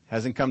on it,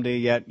 hasn't come to you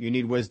yet, you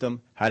need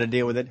wisdom, how to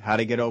deal with it, how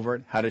to get over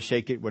it, how to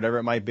shake it, whatever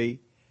it might be,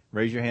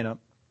 raise your hand up.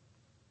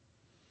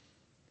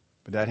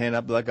 Put that hand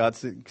up, let God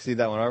see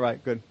that one. All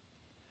right, good.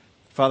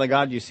 Father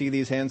God, you see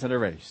these hands that are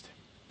raised.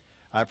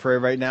 I pray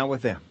right now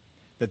with them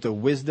that the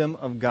wisdom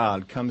of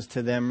God comes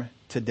to them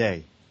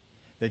today.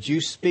 That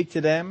you speak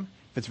to them,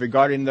 if it's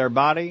regarding their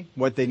body,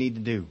 what they need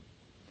to do.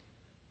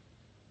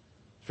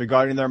 If it's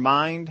regarding their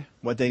mind,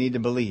 what they need to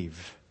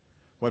believe.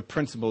 What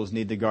principles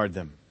need to guard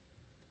them.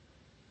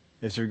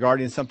 If it's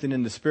regarding something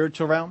in the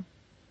spiritual realm,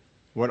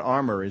 what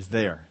armor is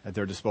there at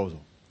their disposal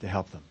to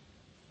help them.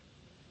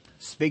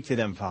 Speak to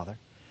them, Father.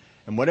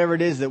 And whatever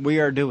it is that we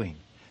are doing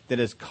that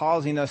is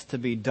causing us to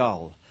be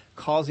dull,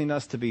 causing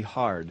us to be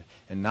hard,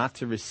 and not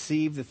to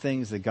receive the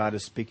things that God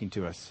is speaking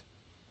to us,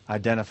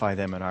 identify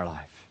them in our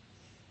life,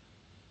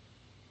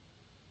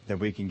 that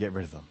we can get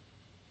rid of them.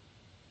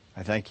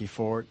 I thank you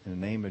for it. In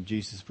the name of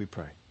Jesus we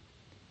pray.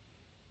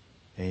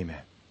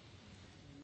 Amen.